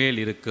தோள் மேல்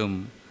இருக்கும்.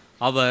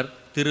 அவர்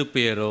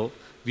திருப்பேரோ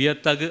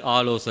வியத்தகு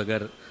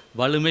ஆலோசகர்,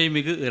 வலிமை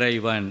மிகு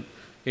இறைவன்,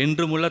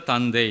 என்றுமுள்ள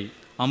தந்தை,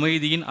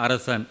 அமைதியின்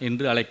அரசன்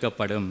என்று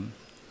அழைக்கப்படும்.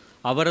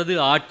 அவரது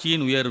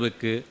ஆட்சியின்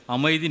உயர்வுக்கு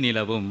அமைதி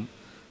நிலவும்.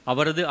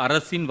 அவரது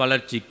அரசின்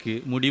வளர்ச்சிக்கு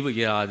முடிவு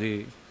இராது.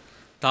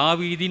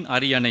 தாவீதின்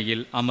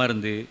அரியணையில்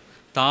அமர்ந்து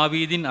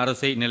தாவீதின்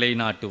அரசை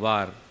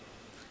நிலைநாட்டுவார்.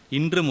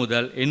 இன்று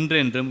முதல்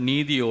என்றென்றும்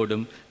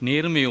நீதியோடும்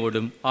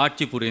நேர்மையோடும்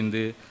ஆட்சி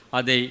புரிந்து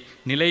அதை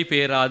நிலை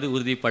பேராது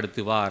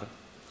உறுதிப்படுத்துவார்.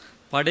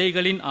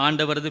 படைகளின்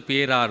ஆண்டவரது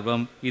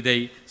பேரார்வம் இதை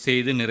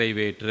செய்து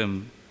நிறைவேற்றும்.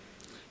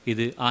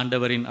 இது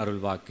ஆண்டவரின்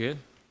அருள்வாக்கு.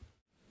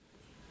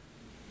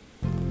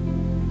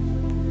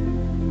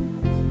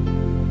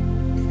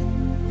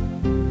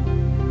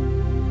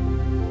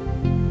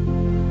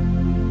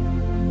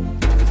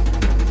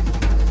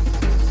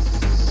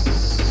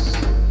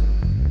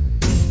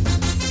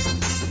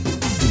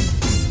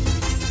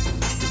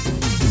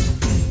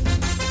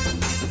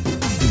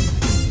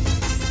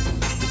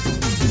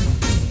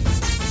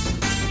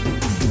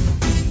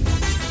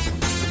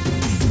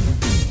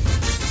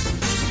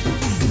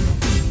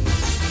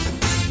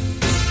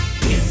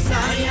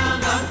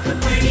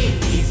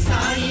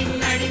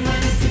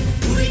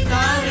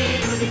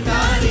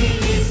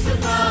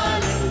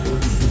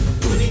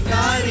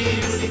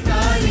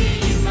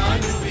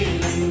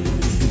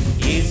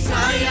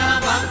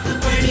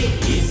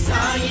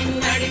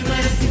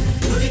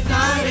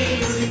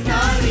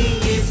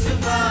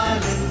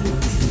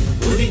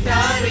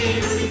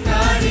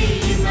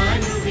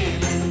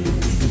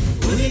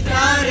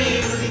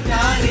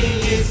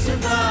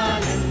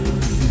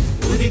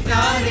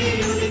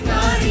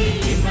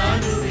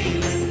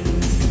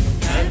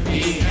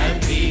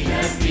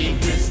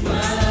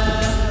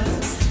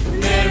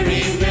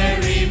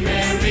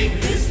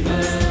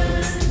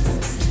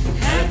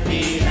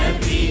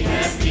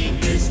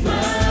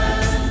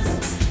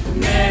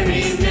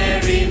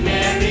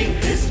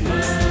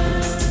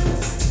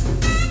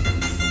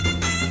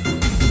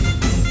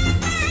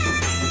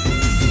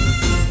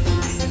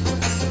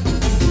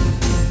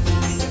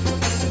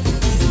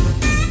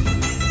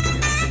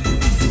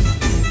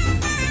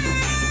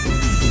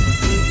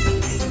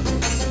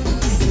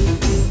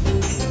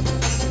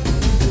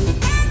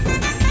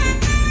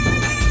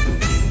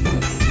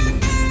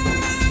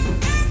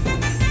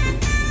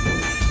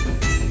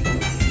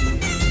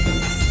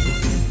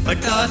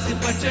 பட்டாசு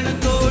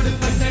பட்டணத்தோடு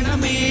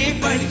பட்டணமே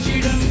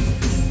பழிச்சிடும்.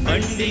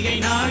 பண்டிகை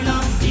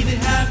நாளாம் இது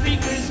ஹாப்பி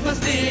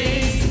கிறிஸ்மஸ் டே.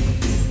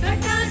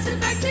 பட்டாசு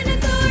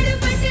பட்டணத்தோடு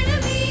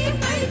பட்டணமே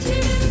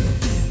பழிச்சிடும்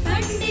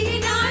பண்டிகை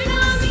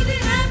நாளாம் இது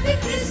ஹாப்பி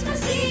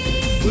கிறிஸ்மஸ் டே.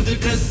 புது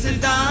ட்ரெஸ்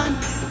தான்,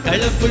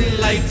 கலர்ஃபுல்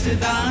லைட்ஸ்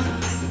தான்,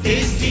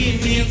 டேஸ்டி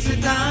மீல்ஸ்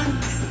தான்,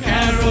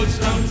 கேரோல்ஸ்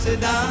ரவுண்ட்ஸ்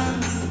தான்.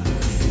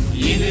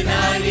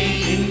 இதுதானே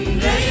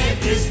இன்றைய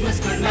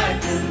கிறிஸ்மஸ்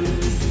கொண்டாட்டம்.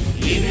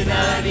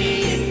 இதுதானே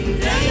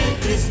இன்றைய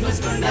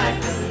கிறிஸ்மஸ்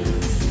கொண்டாட்டம்.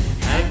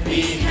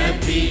 Happy,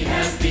 happy,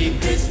 happy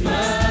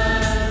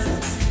Christmas.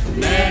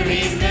 Merry,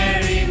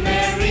 merry,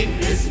 merry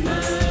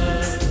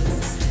Christmas.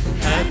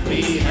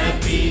 Happy,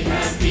 happy,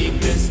 happy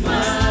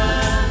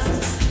Christmas.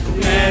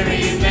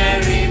 Merry,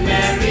 merry,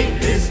 merry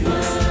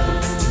Christmas.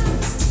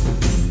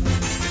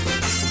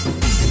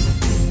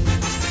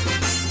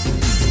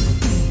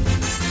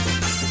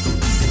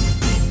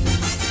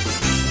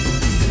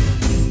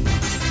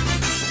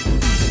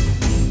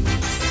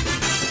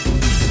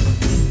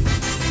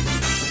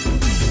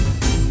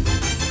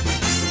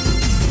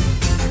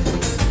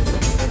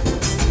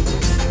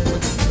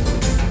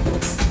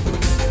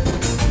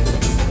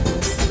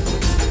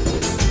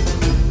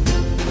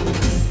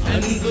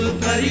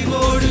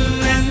 பரிவோடு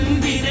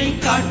அன்பினை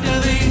காட்ட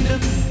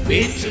வேண்டும்.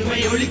 வேற்றுமை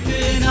ஒழித்து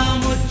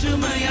நாம்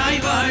ஒற்றுமையாய்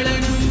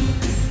வாழணும்.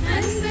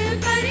 அன்பு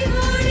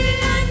பரிவோடு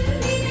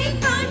அன்பினை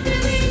காட்ட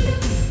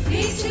வேண்டும்.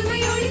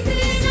 வேற்றுமை ஒழித்து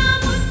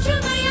நாம்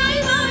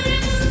ஒற்றுமையாய்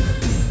வாழணும்.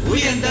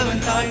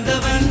 உயர்ந்தவன்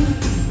தாழ்ந்தவன்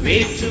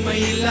வேற்றுமை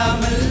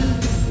இல்லாமல்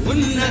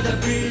உன்னத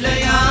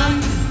பிள்ளையாய்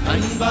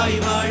அன்பாய்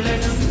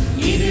வாழணும்.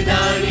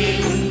 இதுதானே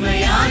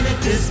உண்மையான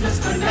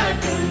கிறிஸ்மஸ்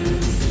கொண்டாட்டம்.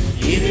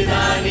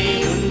 இதுதானே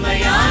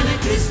உண்மையான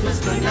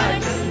கிறிஸ்மஸ்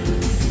கொண்டாட்டம்.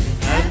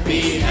 Happy,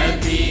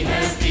 happy,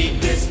 happy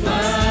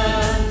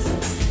Christmas.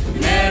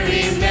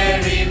 Merry,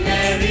 merry,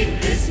 merry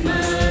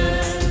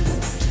Christmas.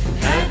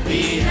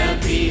 Happy,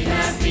 happy,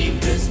 happy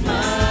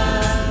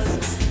Christmas.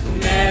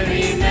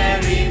 Merry,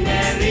 merry,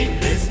 merry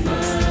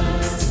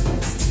Christmas.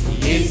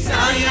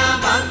 ஏசாயா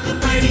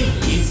வாக்குப்படி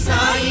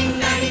ஈசாயின்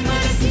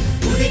அடிமரத்தில்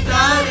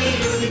உதித்தாரே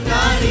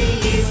உதித்தாரே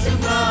இயேசு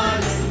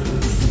பாலன்.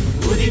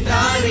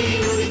 உதித்தாரே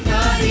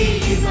உதித்தாரே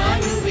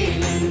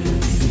இம்மானுவேலன்.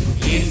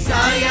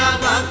 ஏசாயா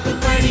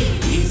வாக்குப்படி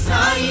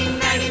ஈசாயின்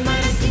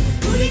அடிமரத்தில்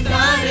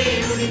உதித்தாரே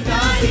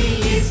உதித்தாரே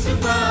இயேசு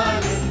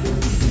பாலன்.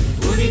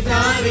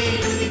 உதித்தாரே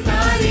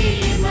உதித்தாரே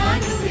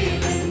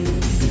இம்மானுவேலன்.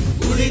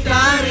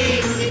 உதித்தாரே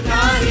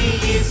உதித்தாரே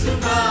இயேசு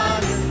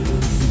Balan.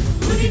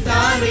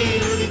 உதித்தாரே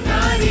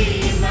உதித்தாரே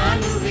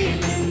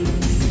இம்மானுவேலன்.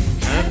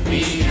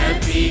 Happy,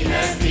 happy,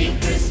 happy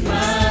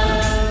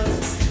Christmas.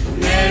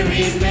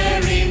 Merry,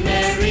 merry,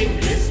 merry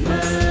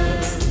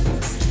Christmas.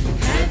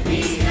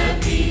 Happy,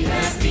 happy,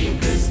 happy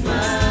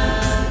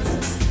Christmas.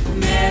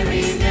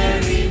 Merry,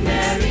 merry,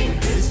 merry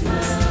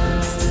Christmas.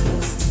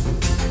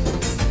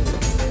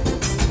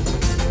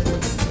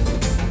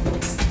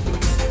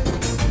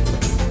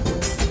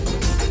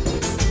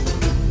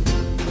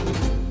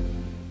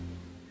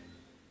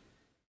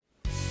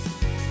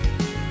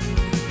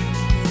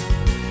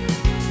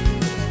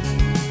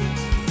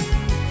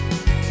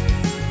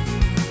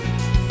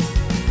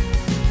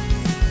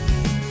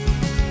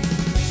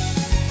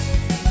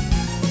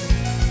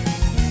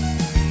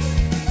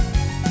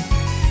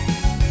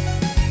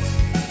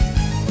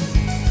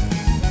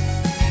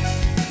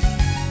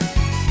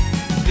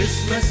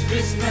 Christmas,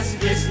 Christmas,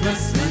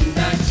 Christmas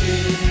வந்தாச்சு.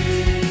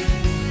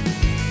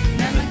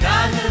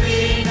 நமக்காகவே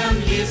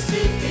நம் இயேசு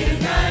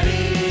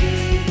பிறந்தாரே.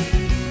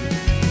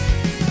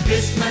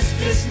 Christmas,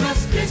 Christmas,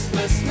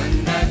 Christmas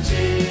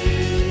வந்தாச்சு.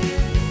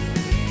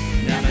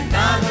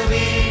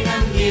 நமக்காகவே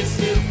நம்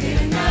இயேசு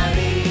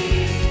பிறந்தாரே.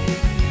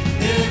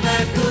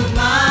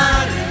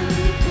 தேவகுமாரன்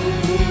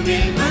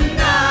பூவில்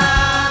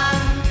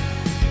வந்தார்.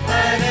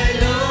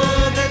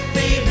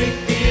 பரலோகத்தை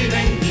விட்டு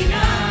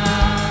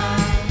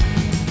இறங்கினார்.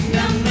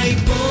 நம்மை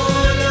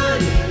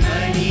போலொரு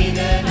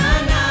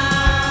மனிதனானார்.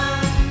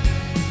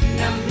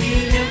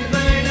 நம்மில்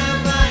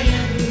எவ்வளவு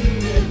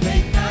அன்பு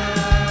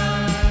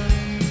வைத்தார்.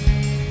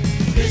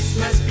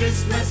 Christmas,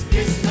 Christmas,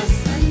 Christmas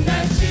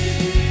வந்தாச்சு.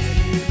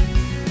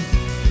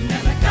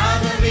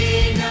 நமக்காகவே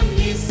நம்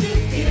இயேசு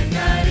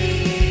பிறந்தாரே.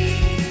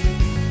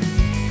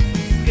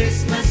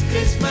 Christmas,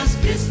 Christmas,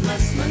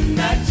 Christmas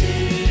வந்தாச்சு.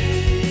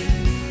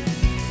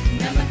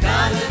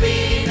 நமக்காகவே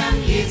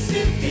நம் இயேசு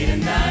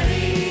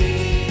பிறந்தாரே.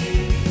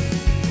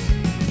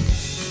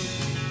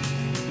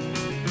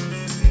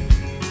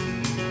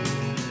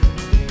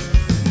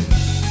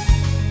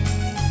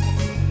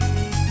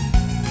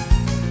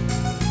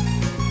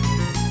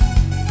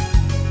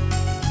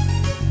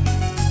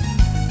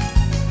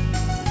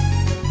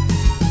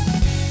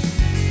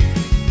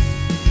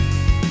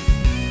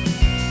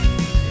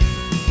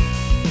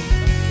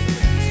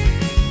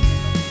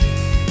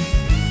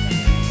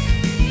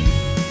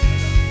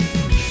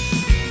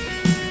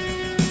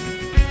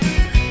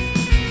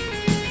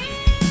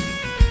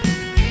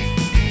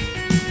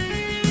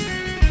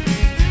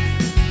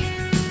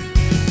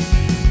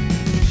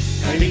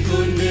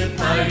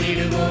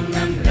 பாடிடுவோம்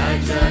நம்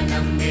ராஜா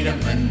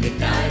நம்மிடம்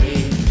வந்துட்டாரே.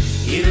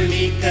 இருள்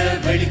நீக்க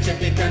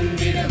வெளிச்சத்தை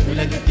தந்திட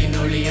உலகத்தின்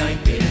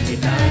ஒளியாய்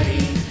பிறந்திட்டாரே.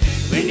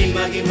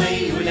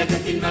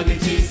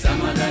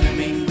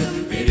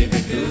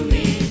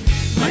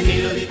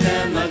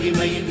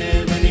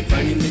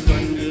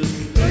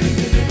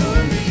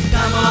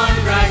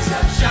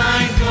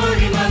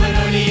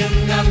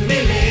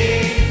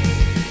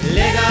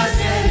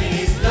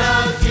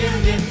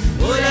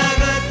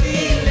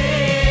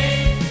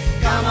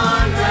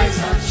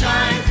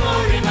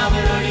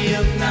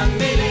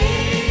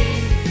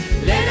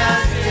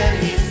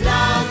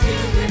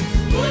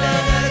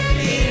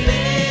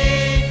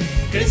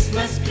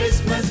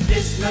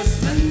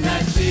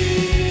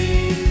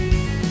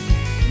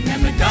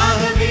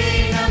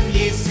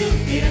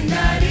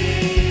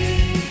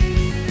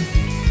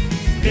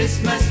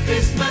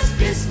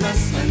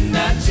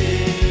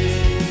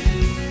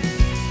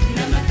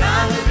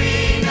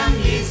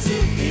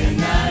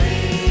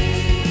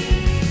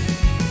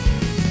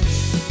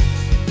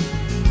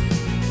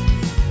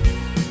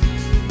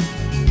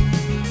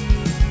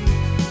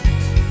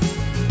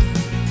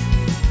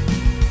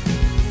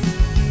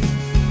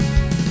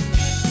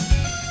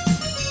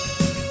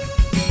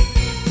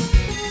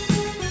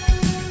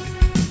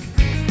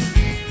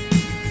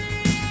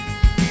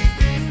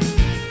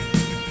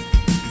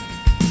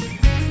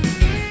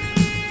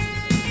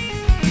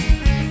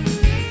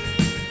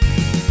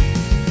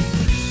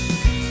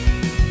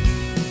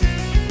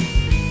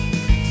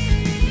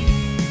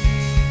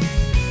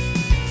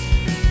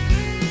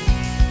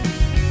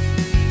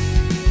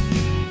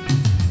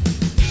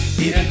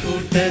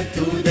 கூட்ட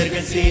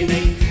தூதர்கள் சேனை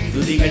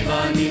துதிகள்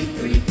வானில்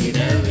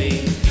துளித்திடவே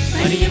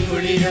மணியும்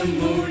குளிரும்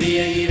மூடிய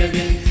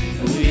இரவில்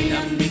ஊரில்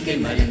நம்பிக்கை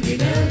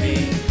மறந்திடவே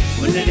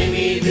உன்னடி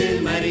மீது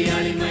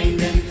மரியாதை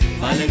மைந்தன்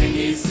பாலகன்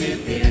இயேசு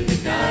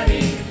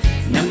பிறந்துட்டாரே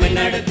நம்மை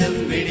நடத்தும்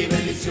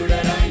வெடிவெளி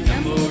சுடராய்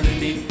நம்மோடு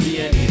நித்திய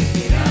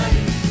இருக்கிறார்.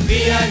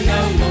 We are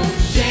no more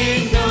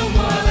shame, no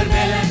more our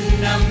melon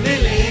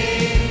நம்மிலே.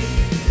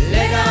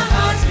 Let our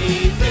hearts be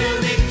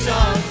filled with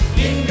joy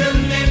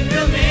என்றும்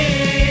என்றுமே.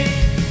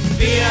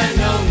 We are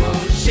no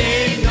more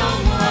shame, no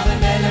more our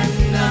melon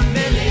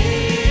நம்மிலே.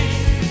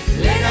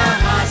 Let our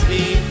hearts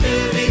be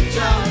filled with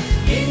joy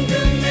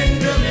என்றும்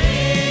என்றுமே.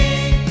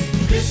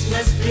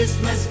 Christmas,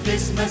 Christmas,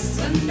 Christmas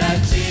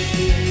வந்தாச்சு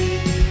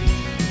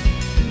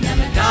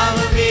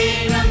நமக்காகவே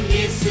நம்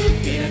இயேசு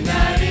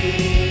பிறந்தாரே.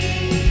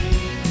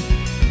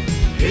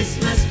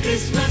 கிறிஸ்மஸ்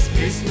கிறிஸ்மஸ்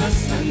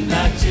கிறிஸ்மஸ்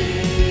வந்தாச்சு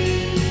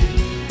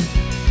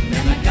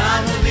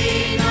நமக்காகவே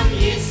நம்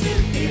இயேசு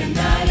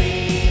பிறந்தாரே.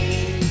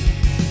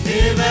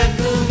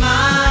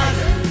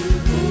 தேவகுமாரன்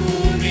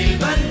பூமியில்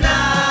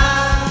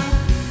வந்தார்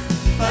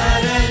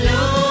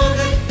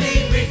பரலோகத்தை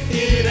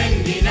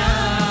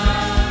விட்டிறங்கினார்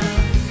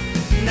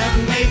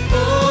நம்மை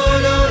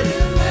போலொரு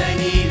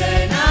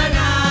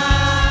மனிதனானார்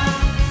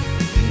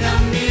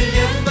நம்மில்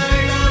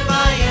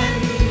எவ்வளவாய்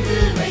அன்பு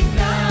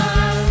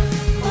வைத்தார்.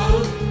 ஓ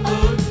ஓ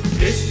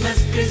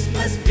கிறிஸ்மஸ்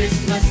கிறிஸ்மஸ்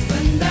கிறிஸ்மஸ்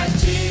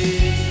வந்தாச்சு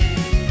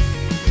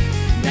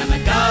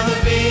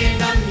நமக்காகவே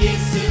நம்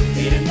இயேசு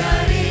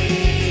பிறந்தாரே.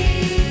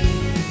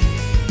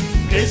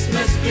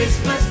 கிறிஸ்மஸ்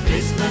கிறிஸ்மஸ்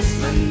கிறிஸ்மஸ்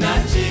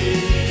வந்தாச்சு